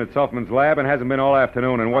home, she isn't at Selfman's lab, and hasn't been all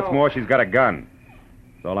afternoon. And what's more, she's got a gun.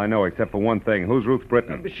 That's all I know, except for one thing. Who's Ruth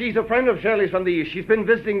Britton? She's a friend of Shirley's from the East. She's been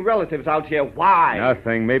visiting relatives out here. Why?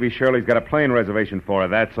 Nothing. Maybe Shirley's got a plane reservation for her,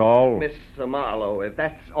 that's all. Mr. Marlowe, if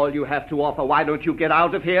that's all you have to offer, why don't you get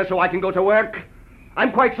out of here so I can go to work?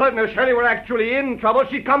 I'm quite certain if Shirley were actually in trouble,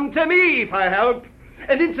 she'd come to me for help.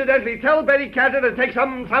 And incidentally, tell Betty Cantor to take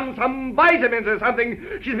some vitamins or something.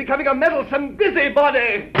 She's becoming a meddlesome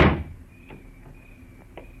busybody.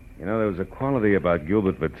 You know, there was a quality about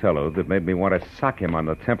Gilbert Vitello that made me want to sock him on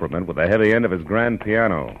the temperament with the heavy end of his grand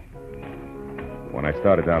piano. When I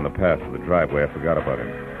started down the path to the driveway, I forgot about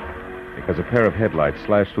him. Because a pair of headlights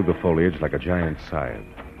slashed through the foliage like a giant scythe.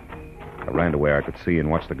 I ran to where I could see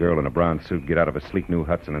and watched the girl in a brown suit get out of a sleek new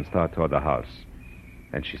Hudson and start toward the house.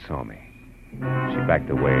 Then she saw me. She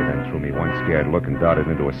backed away, then threw me one scared look and darted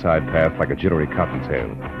into a side path like a jittery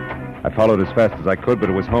cottontail. I followed as fast as I could, but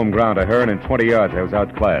it was home ground to her, and in 20 yards I was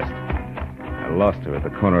outclassed. I lost her at the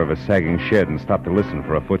corner of a sagging shed and stopped to listen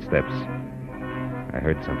for her footsteps. I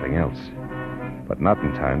heard something else, but not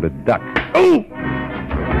in time to duck. Oh!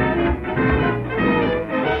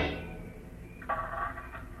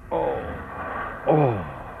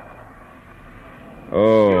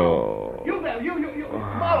 Oh. You there, you.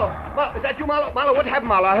 Marlowe, is that you, Marlowe? Marlowe, what happened,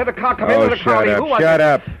 Marlowe? I heard a car come in with a crowd. Shut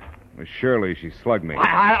up. It was Shirley. She slugged me.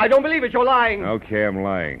 I don't believe it. You're lying. Okay, I'm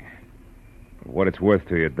lying. For what it's worth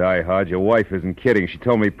to you, Die Hard, your wife isn't kidding. She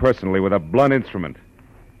told me personally with a blunt instrument.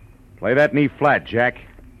 Play that knee flat, Jack.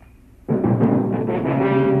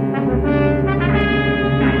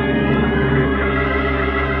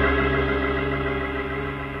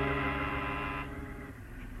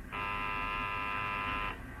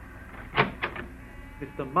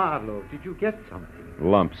 Mr. Marlowe, did you get something?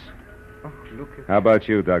 Lumps. Oh, look at How about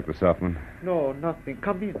you, Dr. Softman? No, nothing.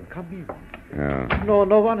 Come in. Yeah.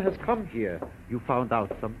 No one has come here. You found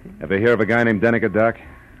out something? Ever hear of a guy named Denneker, Doc?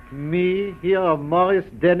 Me hear of Morris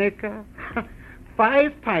Denneker?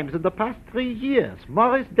 5 times in the past 3 years,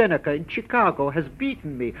 Morris Denneker in Chicago has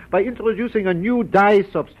beaten me by introducing a new dye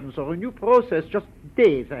substance or a new process just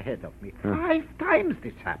days ahead of me. 5 times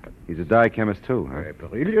this happened. He's a dye chemist, too, huh? A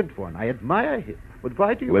brilliant one. I admire him. But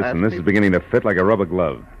why do you ask Listen, this me? is beginning to fit like a rubber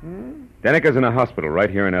glove. Denneker's in a hospital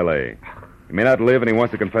right here in L.A. He may not live, and he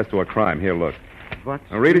wants to confess to a crime. Here, look. What?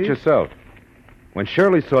 Now, read it yourself. When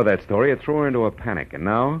Shirley saw that story, it threw her into a panic, and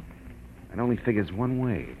now it only figures one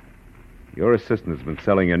way. Your assistant has been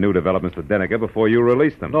selling your new developments to Denneker before you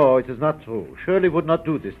released them. No, it is not true. Shirley would not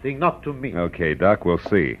do this thing, not to me. Okay, Doc, we'll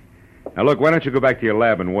see. Now, look, why don't you go back to your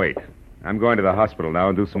lab and wait? I'm going to the hospital now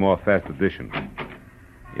and do some more fast addition.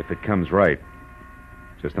 If it comes right,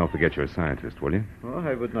 just don't forget you're a scientist, will you? Oh,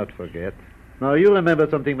 I would not forget. Now, you remember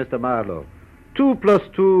something, Mr. Marlowe. 2 plus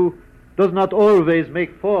 2 does not always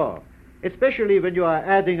make 4, especially when you are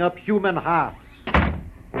adding up human halves.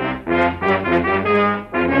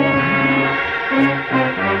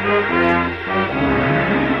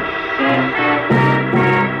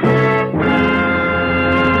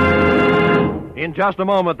 In just a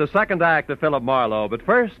moment, the second act of Philip Marlowe. But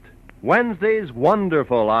first, Wednesday's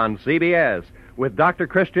Wonderful on CBS, with Dr.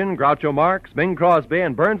 Christian, Groucho Marx, Bing Crosby,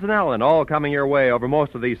 and Burns and Allen all coming your way over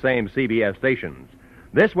most of these same CBS stations.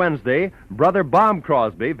 This Wednesday, Brother Bob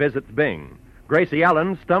Crosby visits Bing. Gracie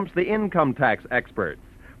Allen stumps the income tax experts.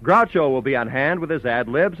 Groucho will be on hand with his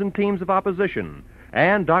ad-libs and teams of opposition.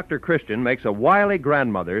 And Dr. Christian makes a wily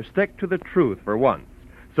grandmother stick to the truth for once.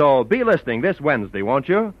 So be listening this Wednesday, won't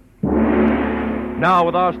you? Now,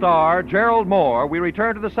 with our star, Gerald Moore, we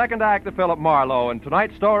return to the second act of Philip Marlowe and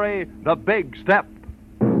tonight's story, The Big Step.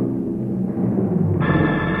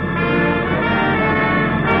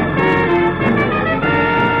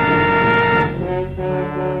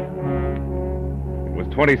 It was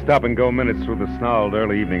 20 stop-and-go minutes through the snarled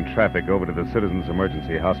early evening traffic over to the Citizens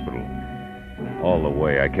Emergency Hospital. All the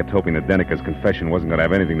way, I kept hoping that Denica's confession wasn't going to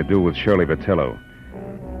have anything to do with Shirley Vitello.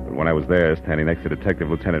 But when I was there, standing next to Detective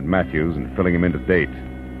Lieutenant Matthews and filling him in to date,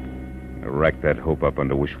 I racked that hope up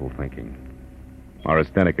under wishful thinking. Morris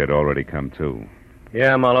Denica had already come, too.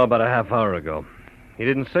 Yeah, Marlowe, about a half hour ago. He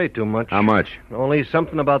didn't say too much. How much? Only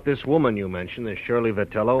something about this woman you mentioned, this Shirley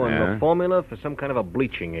Vitello, and Yeah? the formula for some kind of a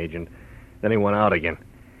bleaching agent. Then he went out again.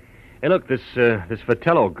 Hey, look, this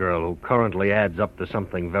Vitello girl who currently adds up to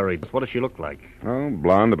something very... What does she look like? Oh,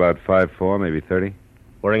 blonde, about 5'4", maybe 30.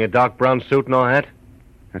 Wearing a dark brown suit, no hat?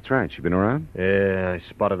 That's right. She been around? Yeah, I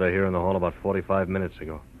spotted her here in the hall about 45 minutes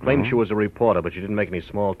ago. Claimed she was a reporter, but she didn't make any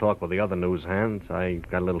small talk with the other news hands. I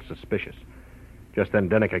got a little suspicious. Just then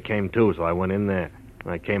Denica came too, so I went in there.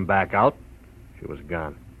 When I came back out, she was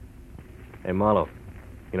gone. Hey, Marlowe,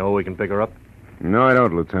 you know where we can pick her up? No, I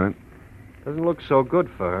don't, Lieutenant. Doesn't look so good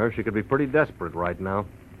for her. She could be pretty desperate right now.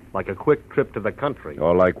 Like a quick trip to the country.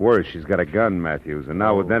 Or like worse, she's got a gun, Matthews. And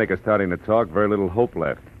now with Denica starting to talk, very little hope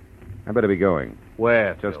left. I better be going.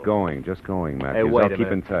 Where? Just going, Matthews. Hey, wait I'll a keep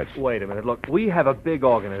minute. in touch. Wait a minute. Look, we have a big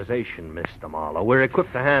organization, Mr. Marlowe. We're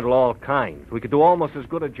equipped to handle all kinds. We could do almost as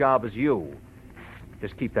good a job as you.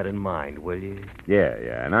 Just keep that in mind, will you? Yeah,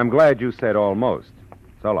 and I'm glad you said almost.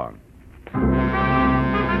 So long.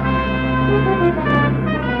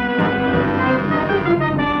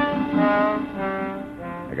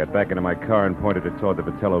 I got back into my car and pointed it toward the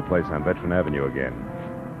Vitello place on Veteran Avenue again.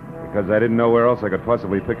 Because I didn't know where else I could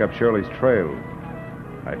possibly pick up Shirley's trail.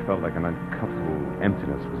 I felt like an uncomfortable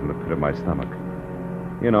emptiness was in the pit of my stomach.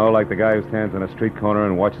 You know, like the guy who stands on a street corner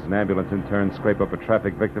and watches an ambulance intern scrape up a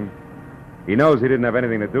traffic victim. He knows he didn't have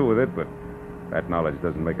anything to do with it, but that knowledge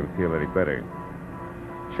doesn't make him feel any better.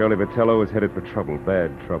 Shirley Vitello was headed for trouble,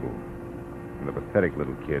 bad trouble. And the pathetic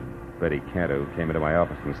little kid, Betty Cantor, who came into my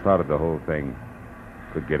office and started the whole thing,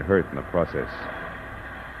 could get hurt in the process.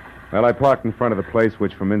 Well, I parked in front of the place,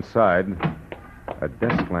 which from inside, a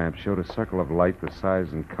desk lamp showed a circle of light the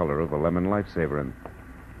size and color of a lemon lifesaver, and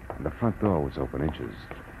the front door was open inches,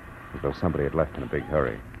 as though somebody had left in a big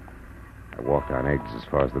hurry. I walked on eggs as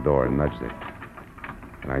far as the door and nudged it.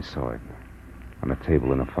 And I saw it. On a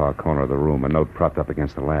table in the far corner of the room, a note propped up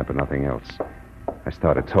against the lamp and nothing else. I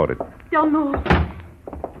started toward it. Don't move.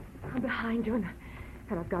 I'm behind you, and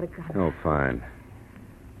I've got a gun. Oh, fine.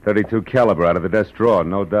 .32 caliber out of the desk drawer,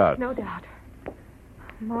 no doubt. No doubt.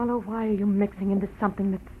 Marlowe, why are you mixing into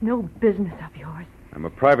something that's no business of yours? I'm a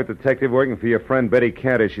private detective working for your friend Betty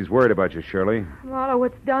Cantor. She's worried about you, Shirley. Marlowe,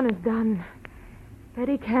 what's done is done.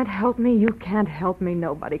 Betty can't help me. You can't help me.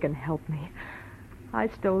 Nobody can help me. I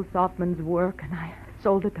stole Softman's work, and I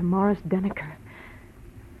sold it to Morris Denica.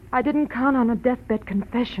 I didn't count on a deathbed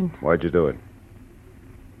confession. Why'd you do it?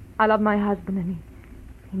 I love my husband, and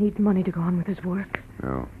he needs money to go on with his work.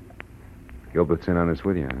 No. Gilbert's in on this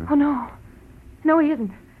with you, huh? Oh, no. No, he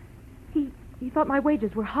isn't. He thought my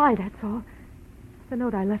wages were high, that's all. The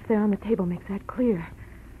note I left there on the table makes that clear.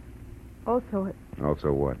 Also,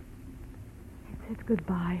 Also what? it's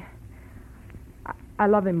goodbye. I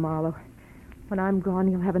love him, Marlowe. When I'm gone,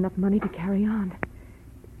 he'll have enough money to carry on.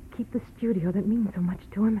 Keep the studio that means so much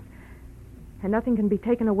to him. And nothing can be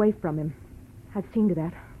taken away from him. I've seen to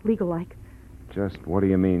that, legal-like. Just what do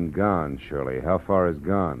you mean, gone, Shirley? How far is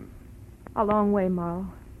gone? A long way, Marlowe.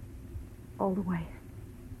 All the way.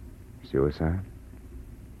 Suicide?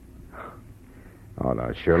 Oh,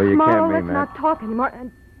 no, Shirley, you Marlowe, can't mean let's that. not talk anymore.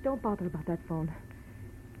 And don't bother about that phone.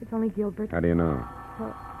 It's only Gilbert. How do you know?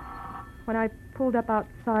 Well, when I pulled up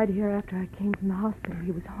outside here after I came from the hospital,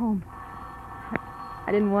 he was home.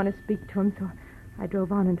 I didn't want to speak to him, so I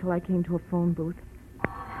drove on until I came to a phone booth.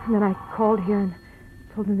 And then I called here and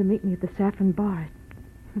told him to meet me at the Saffron Bar.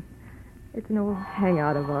 It's an old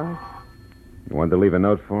hangout of ours. You wanted to leave a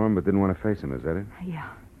note for him, but didn't want to face him, is that it? Yeah.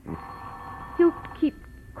 He'll keep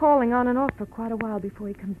calling on and off for quite a while before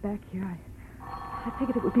he comes back here. I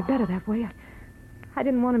figured it would be better that way. I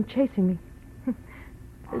didn't want him chasing me.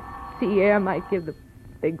 The sea air might give the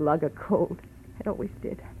big lug a cold. It always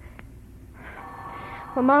did.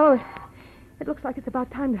 Well, Marlowe, it looks like it's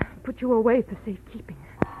about time to put you away for safekeeping.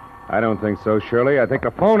 I don't think so, Shirley. I think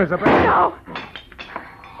the phone is about... No!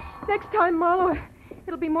 Next time, Marlowe,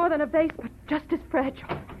 it'll be more than a vase, but just as fragile.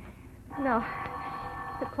 Now,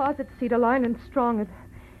 the closet's cedar-lined and strong.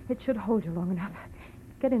 It should hold you long enough.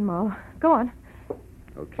 Get in, Marlowe. Go on.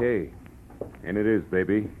 Okay. And it is,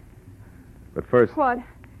 baby. But first... What?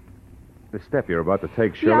 The step you're about to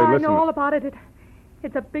take, Shirley. Yeah, I Listen. know all about it.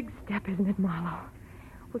 It's a big step, isn't it, Marlowe?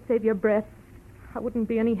 We'll save your breath. I wouldn't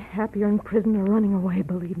be any happier in prison or running away,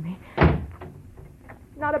 believe me.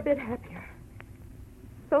 Not a bit happier.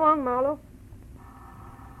 So long, Marlowe.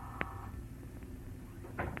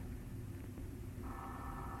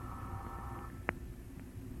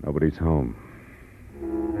 Nobody's home.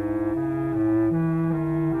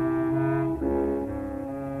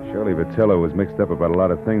 Shirley Vitello was mixed up about a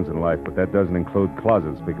lot of things in life, but that doesn't include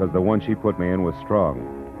closets, because the one she put me in was strong.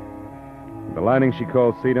 The lining she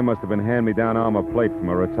called cedar must have been hand-me-down armor plate from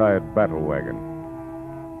a retired battle wagon.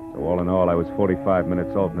 So all in all, I was 45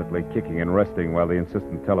 minutes alternately kicking and resting while the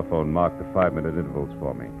insistent telephone marked the 5-minute intervals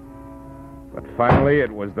for me. But finally,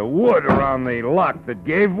 it was the wood around the lock that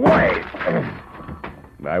gave way.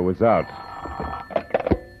 I was out.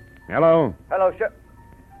 Hello? Hello, sir.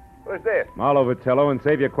 Who's this? Marlo Vitello, and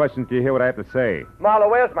save your questions till you hear what I have to say. Marlo,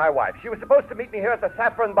 where's my wife? She was supposed to meet me here at the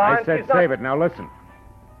Saffron Bar. I said save it. Now listen.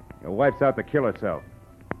 Your wife's out to kill herself.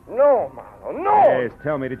 No, Marlo, no. Yes,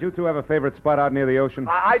 tell me, did you two have a favorite spot out near the ocean?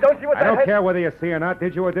 I don't see what I don't care whether you see or not.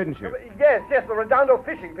 Did you or didn't you? Yes, the Redondo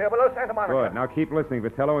fishing pier below Santa Monica. Good. Now keep listening,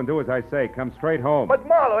 Vitello, and do as I say. Come straight home. But,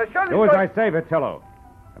 Marlo, it's surely... Do as I say, Vitello.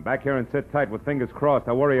 Come back here and sit tight with fingers crossed.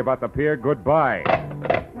 I'll worry about the pier. Goodbye.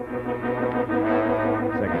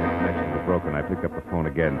 Broken. I picked up the phone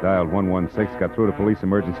again, dialed 116, got through to police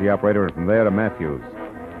emergency operator, and from there to Matthews,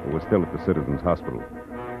 who was still at the Citizens Hospital.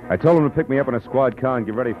 I told him to pick me up in a squad car and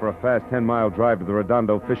get ready for a fast 10-mile drive to the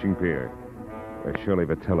Redondo fishing pier, where Shirley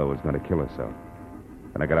Vitello was going to kill herself.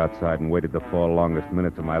 And I got outside and waited the 4 longest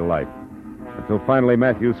minutes of my life, until finally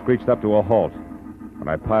Matthews screeched up to a halt. When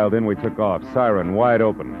I piled in, we took off, siren wide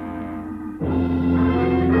open.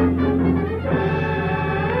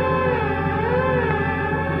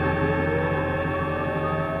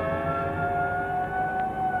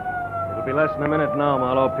 It'll be less than a minute now,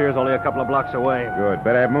 Marlo. Pier's only a couple of blocks away. Good.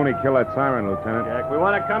 Better have Mooney kill that siren, Lieutenant. Jack, we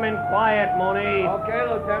want to come in quiet, Mooney. Okay,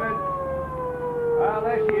 Lieutenant. Well,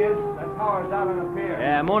 there she is. That power's out on the pier.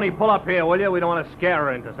 Yeah, Mooney, pull up here, will you? We don't want to scare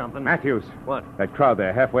her into something. Matthews. What? That crowd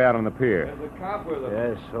there, halfway out on the pier. There's a cop with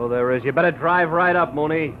her. Yes, so there is. You better drive right up,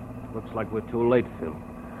 Mooney. Looks like we're too late, Phil.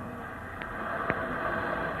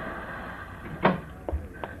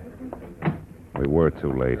 We were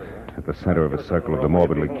too late. At the center of a circle of the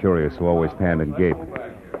morbidly curious who always panned and gaped,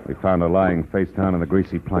 we found her lying face down on the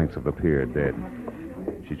greasy planks of the pier, dead.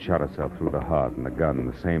 She'd shot herself through the heart, and the gun,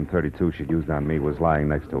 the same .32 she'd used on me, was lying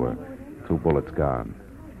next to her. 2 bullets gone.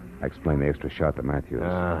 I explained the extra shot to Matthews.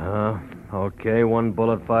 Uh-huh. Okay, 1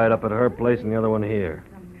 bullet fired up at her place and the other one here.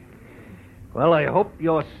 Well, I hope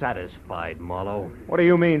you're satisfied, Marlo. What do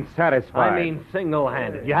you mean, satisfied? I mean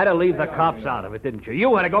single-handed. You had to leave the cops out of it, didn't you?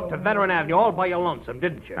 You had to go up to Veteran Avenue all by your lonesome,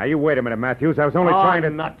 didn't you? Now, you wait a minute, Matthews. I was only trying to...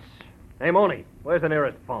 nuts. Hey, Mooney, where's the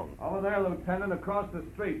nearest phone? Over there, Lieutenant, across the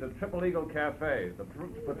street, the Triple Eagle Cafe. The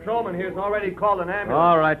patrolman here's already called an ambulance.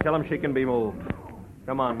 All right, tell him she can be moved.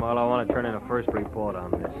 Come on, Marlo. I want to turn in a first report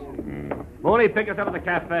on this. Mooney, pick us up at the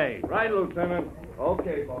cafe. Right, Lieutenant.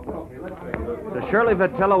 Okay, Bob. Okay, let's take a look. So Shirley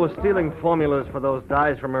Vitello was stealing formulas for those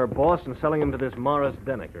dyes from her boss and selling them to this Morris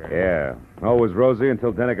Denneker. Yeah. All was rosy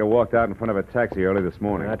until Denneker walked out in front of a taxi early this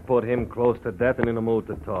morning. That put him close to death and in a mood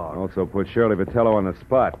to talk. Also put Shirley Vitello on the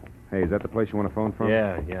spot. Hey, is that the place you want to phone from?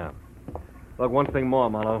 Yeah. Look, one thing more,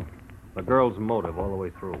 Marlo. The girl's motive all the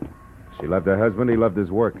way through. She loved her husband. He loved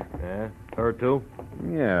his work. Yeah? Her, too?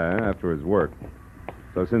 Yeah, after his work.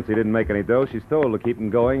 So since he didn't make any dough, she stole to keep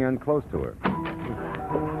him going and close to her.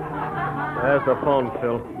 There's the phone,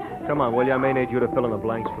 Phil. Come on, will you? I may need you to fill in the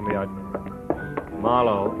blanks for me.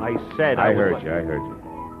 Marlo, I said I heard you.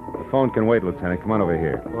 The phone can wait, Lieutenant. Come on over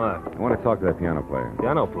here. What? I want to talk to that piano player.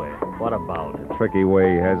 Piano player? What about? The tricky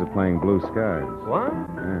way he has of playing Blue Skies. What?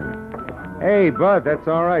 Yeah. Hey, Bud, that's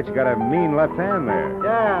all right. You got a mean left hand there.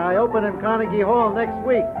 Yeah, I open in Carnegie Hall next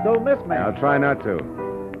week. Don't miss me. I'll try not to.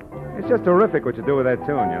 It's just terrific what you do with that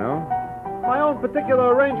tune, you know? My own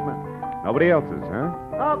particular arrangement. Nobody else's, huh?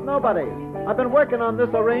 Oh, nobody. I've been working on this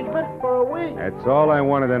arrangement for a week. That's all I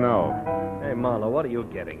wanted to know. Hey, Marlo, what are you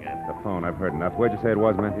getting at? The phone, I've heard enough. Where'd you say it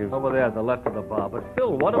was, Matthews? Over there at the left of the bar. But,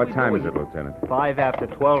 Phil, what time is it, Lieutenant? 5 after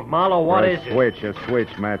 12. Marlo, what is it? A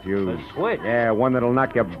switch, Matthews. A switch? Yeah, one that'll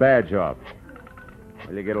knock your badge off.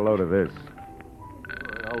 Will you get a load of this?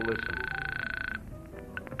 I'll listen.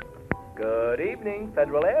 Good evening,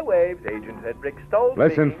 Federal Airwaves. Agent Frederick Stoll.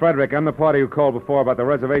 Listen, speaking. Frederick, I'm the party who called before about the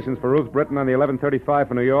reservations for Ruth Britton on the 11:35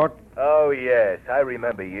 for New York. Oh, yes, I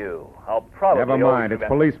remember you. I'll probably... Never mind. It's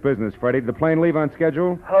police business, Freddie. Did the plane leave on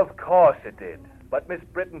schedule? Of course it did. But Miss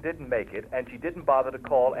Britton didn't make it, and she didn't bother to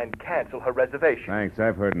call and cancel her reservation. Thanks.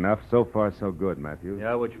 I've heard enough. So far, so good, Matthews.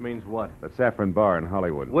 Yeah, which means what? The Saffron Bar in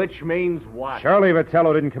Hollywood. Which means what? Shirley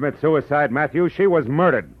Vitello didn't commit suicide, Matthews. She was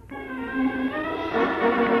murdered.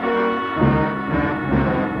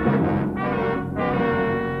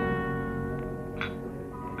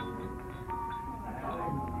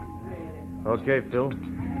 Okay, Phil.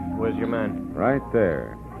 Where's your man? Right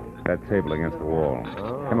there. That table against the wall.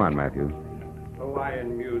 Oh. Come on, Matthews.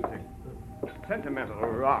 Hawaiian music. Sentimental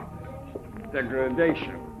rock.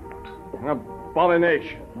 Degradation.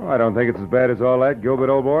 Abomination. Oh, I don't think it's as bad as all that, Gilbert,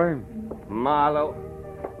 old boy. Marlowe,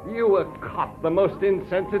 you a cop, the most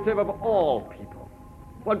insensitive of all people.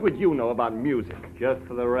 What would you know about music? Just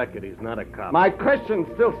for the record, he's not a cop. My question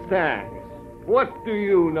still stands. What do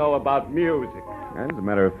you know about music? As a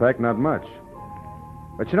matter of fact, not much.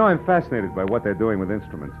 But you know, I'm fascinated by what they're doing with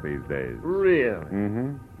instruments these days. Really?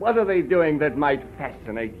 Mm-hmm. What are they doing that might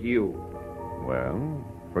fascinate you? Well,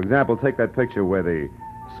 for example, take that picture where the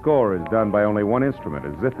score is done by only one instrument,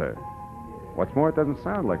 a zither. What's more, it doesn't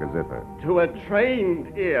sound like a zither. To a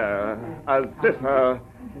trained ear, a zither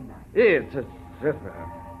is a zither.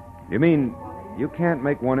 You mean you can't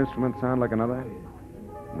make one instrument sound like another?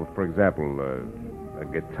 Well, for example, a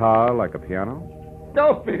guitar like a piano?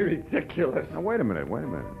 Don't be ridiculous. Now, wait a minute.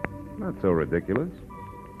 Not so ridiculous.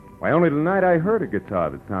 Why, only tonight I heard a guitar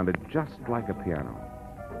that sounded just like a piano.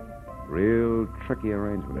 Real tricky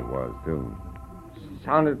arrangement it was, too.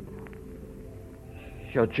 Sounded...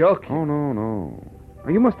 You're joking. Oh, no. Oh,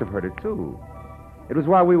 you must have heard it, too. It was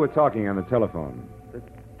while we were talking on the telephone. The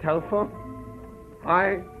telephone?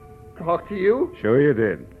 I talked to you? Sure you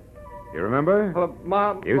did. You remember?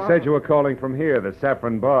 You said you were calling from here, the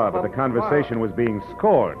Saffron Bar, but the conversation was being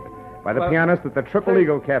scored by the pianist at the Triple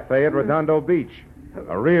Eagle Cafe at Redondo Beach.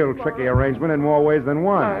 A real tricky arrangement in more ways than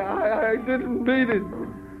one. I didn't mean it.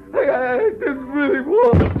 I didn't really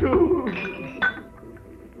want to.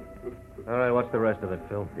 All right, what's the rest of it,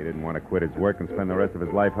 Phil? He didn't want to quit his work and spend the rest of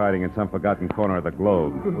his life hiding in some forgotten corner of the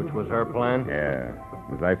globe. Which was her plan? Yeah.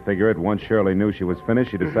 As I figure it, once Shirley knew she was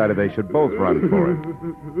finished, she decided they should both run for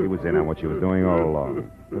it. He was in on what she was doing all along.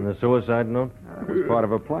 And the suicide note? It was part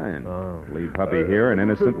of her plan. Oh. Leave Puppy here and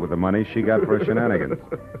innocent with the money she got for her shenanigans.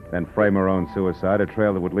 Then frame her own suicide, a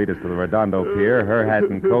trail that would lead us to the Redondo Pier, her hat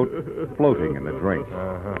and coat floating in the drink.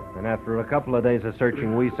 Uh-huh. And after a couple of days of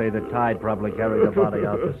searching, we say the tide probably carried the body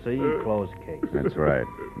out to sea. Closed case. That's right.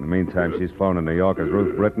 In the meantime, she's flown to New York as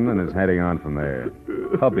Ruth Britton and is heading on from there.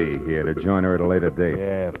 Hubby here to join her at a later date.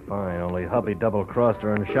 Yeah, fine. Only hubby double-crossed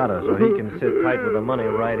her and shot her, so he can sit tight with the money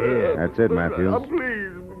right here. That's it, Matthews.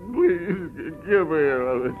 Please, give me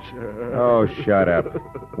another chance. Oh, shut up.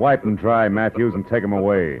 Wipe them dry, Matthews, and take them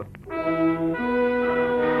away.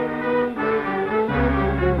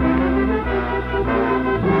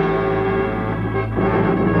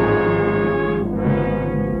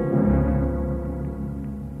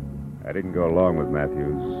 I didn't go along with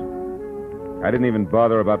Matthews. I didn't even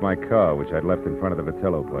bother about my car, which I'd left in front of the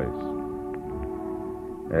Vitello place.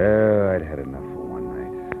 I'd had enough for one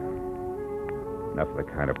night. Enough of the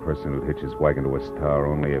kind of person who'd hitch his wagon to a star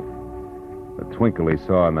only if the twinkle he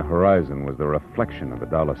saw on the horizon was the reflection of a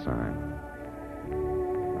dollar sign.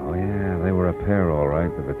 Oh, yeah, they were a pair, all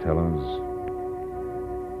right, the Vitellos.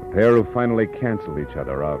 A pair who finally canceled each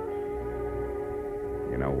other out.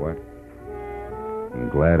 You know what? I'm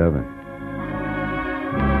glad of it.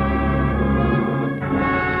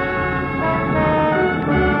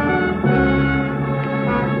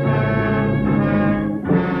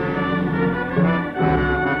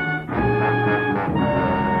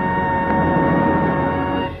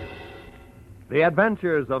 The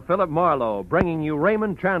Adventures of Philip Marlowe, bringing you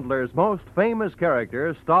Raymond Chandler's most famous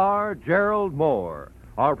character, star Gerald Moore,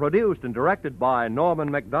 are produced and directed by Norman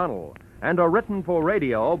MacDonald and are written for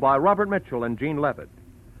radio by Robert Mitchell and Gene Levitt.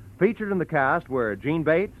 Featured in the cast were Gene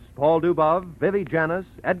Bates, Paul Dubov, Vivi Janis,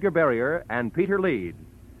 Edgar Barrier, and Peter Lead.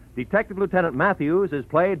 Detective Lieutenant Matthews is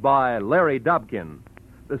played by Larry Dobkin.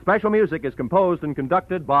 The special music is composed and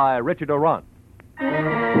conducted by Richard Orant.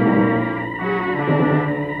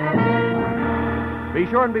 Be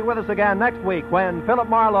sure and be with us again next week when Philip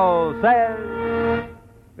Marlowe says...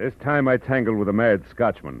 This time I tangled with a mad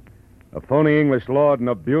Scotchman, a phony English lord, and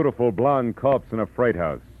a beautiful blonde corpse in a freight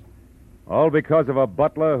house. All because of a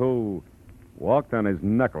butler who walked on his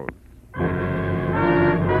knuckles.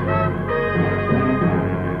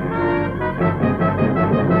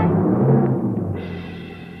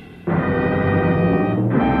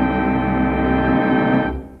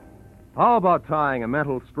 How about tying a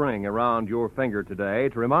mental string around your finger today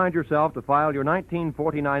to remind yourself to file your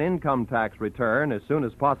 1949 income tax return as soon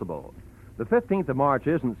as possible? The 15th of March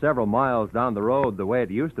isn't several miles down the road the way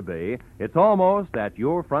it used to be. It's almost at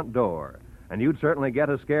your front door. And you'd certainly get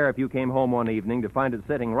a scare if you came home one evening to find it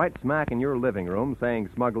sitting right smack in your living room saying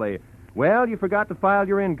smugly, "Well, you forgot to file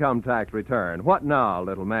your income tax return. What now,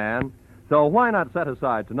 little man?" So why not set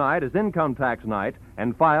aside tonight as income tax night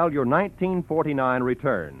and file your 1949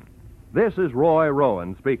 return? This is Roy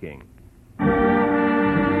Rowan speaking.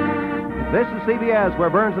 This is CBS, where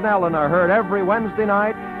Burns and Allen are heard every Wednesday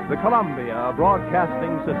night, the Columbia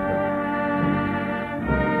Broadcasting System.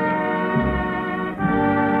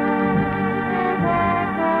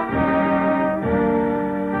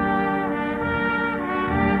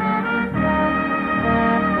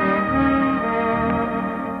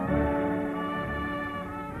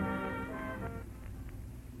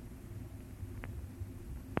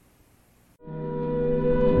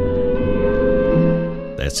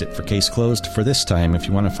 That's it for Case Closed for this time. If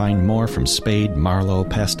you want to find more from Spade, Marlowe,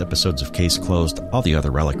 past episodes of Case Closed, all the other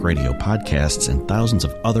Relic Radio podcasts, and thousands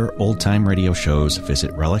of other old-time radio shows, visit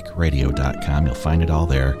relicradio.com. You'll find it all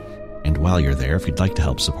there. And while you're there, if you'd like to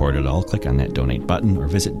help support it all, click on that donate button or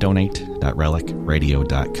visit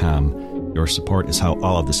donate.relicradio.com. Your support is how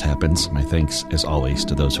all of this happens. My thanks, as always,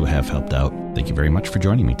 to those who have helped out. Thank you very much for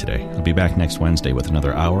joining me today. I'll be back next Wednesday with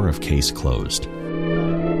another hour of Case Closed.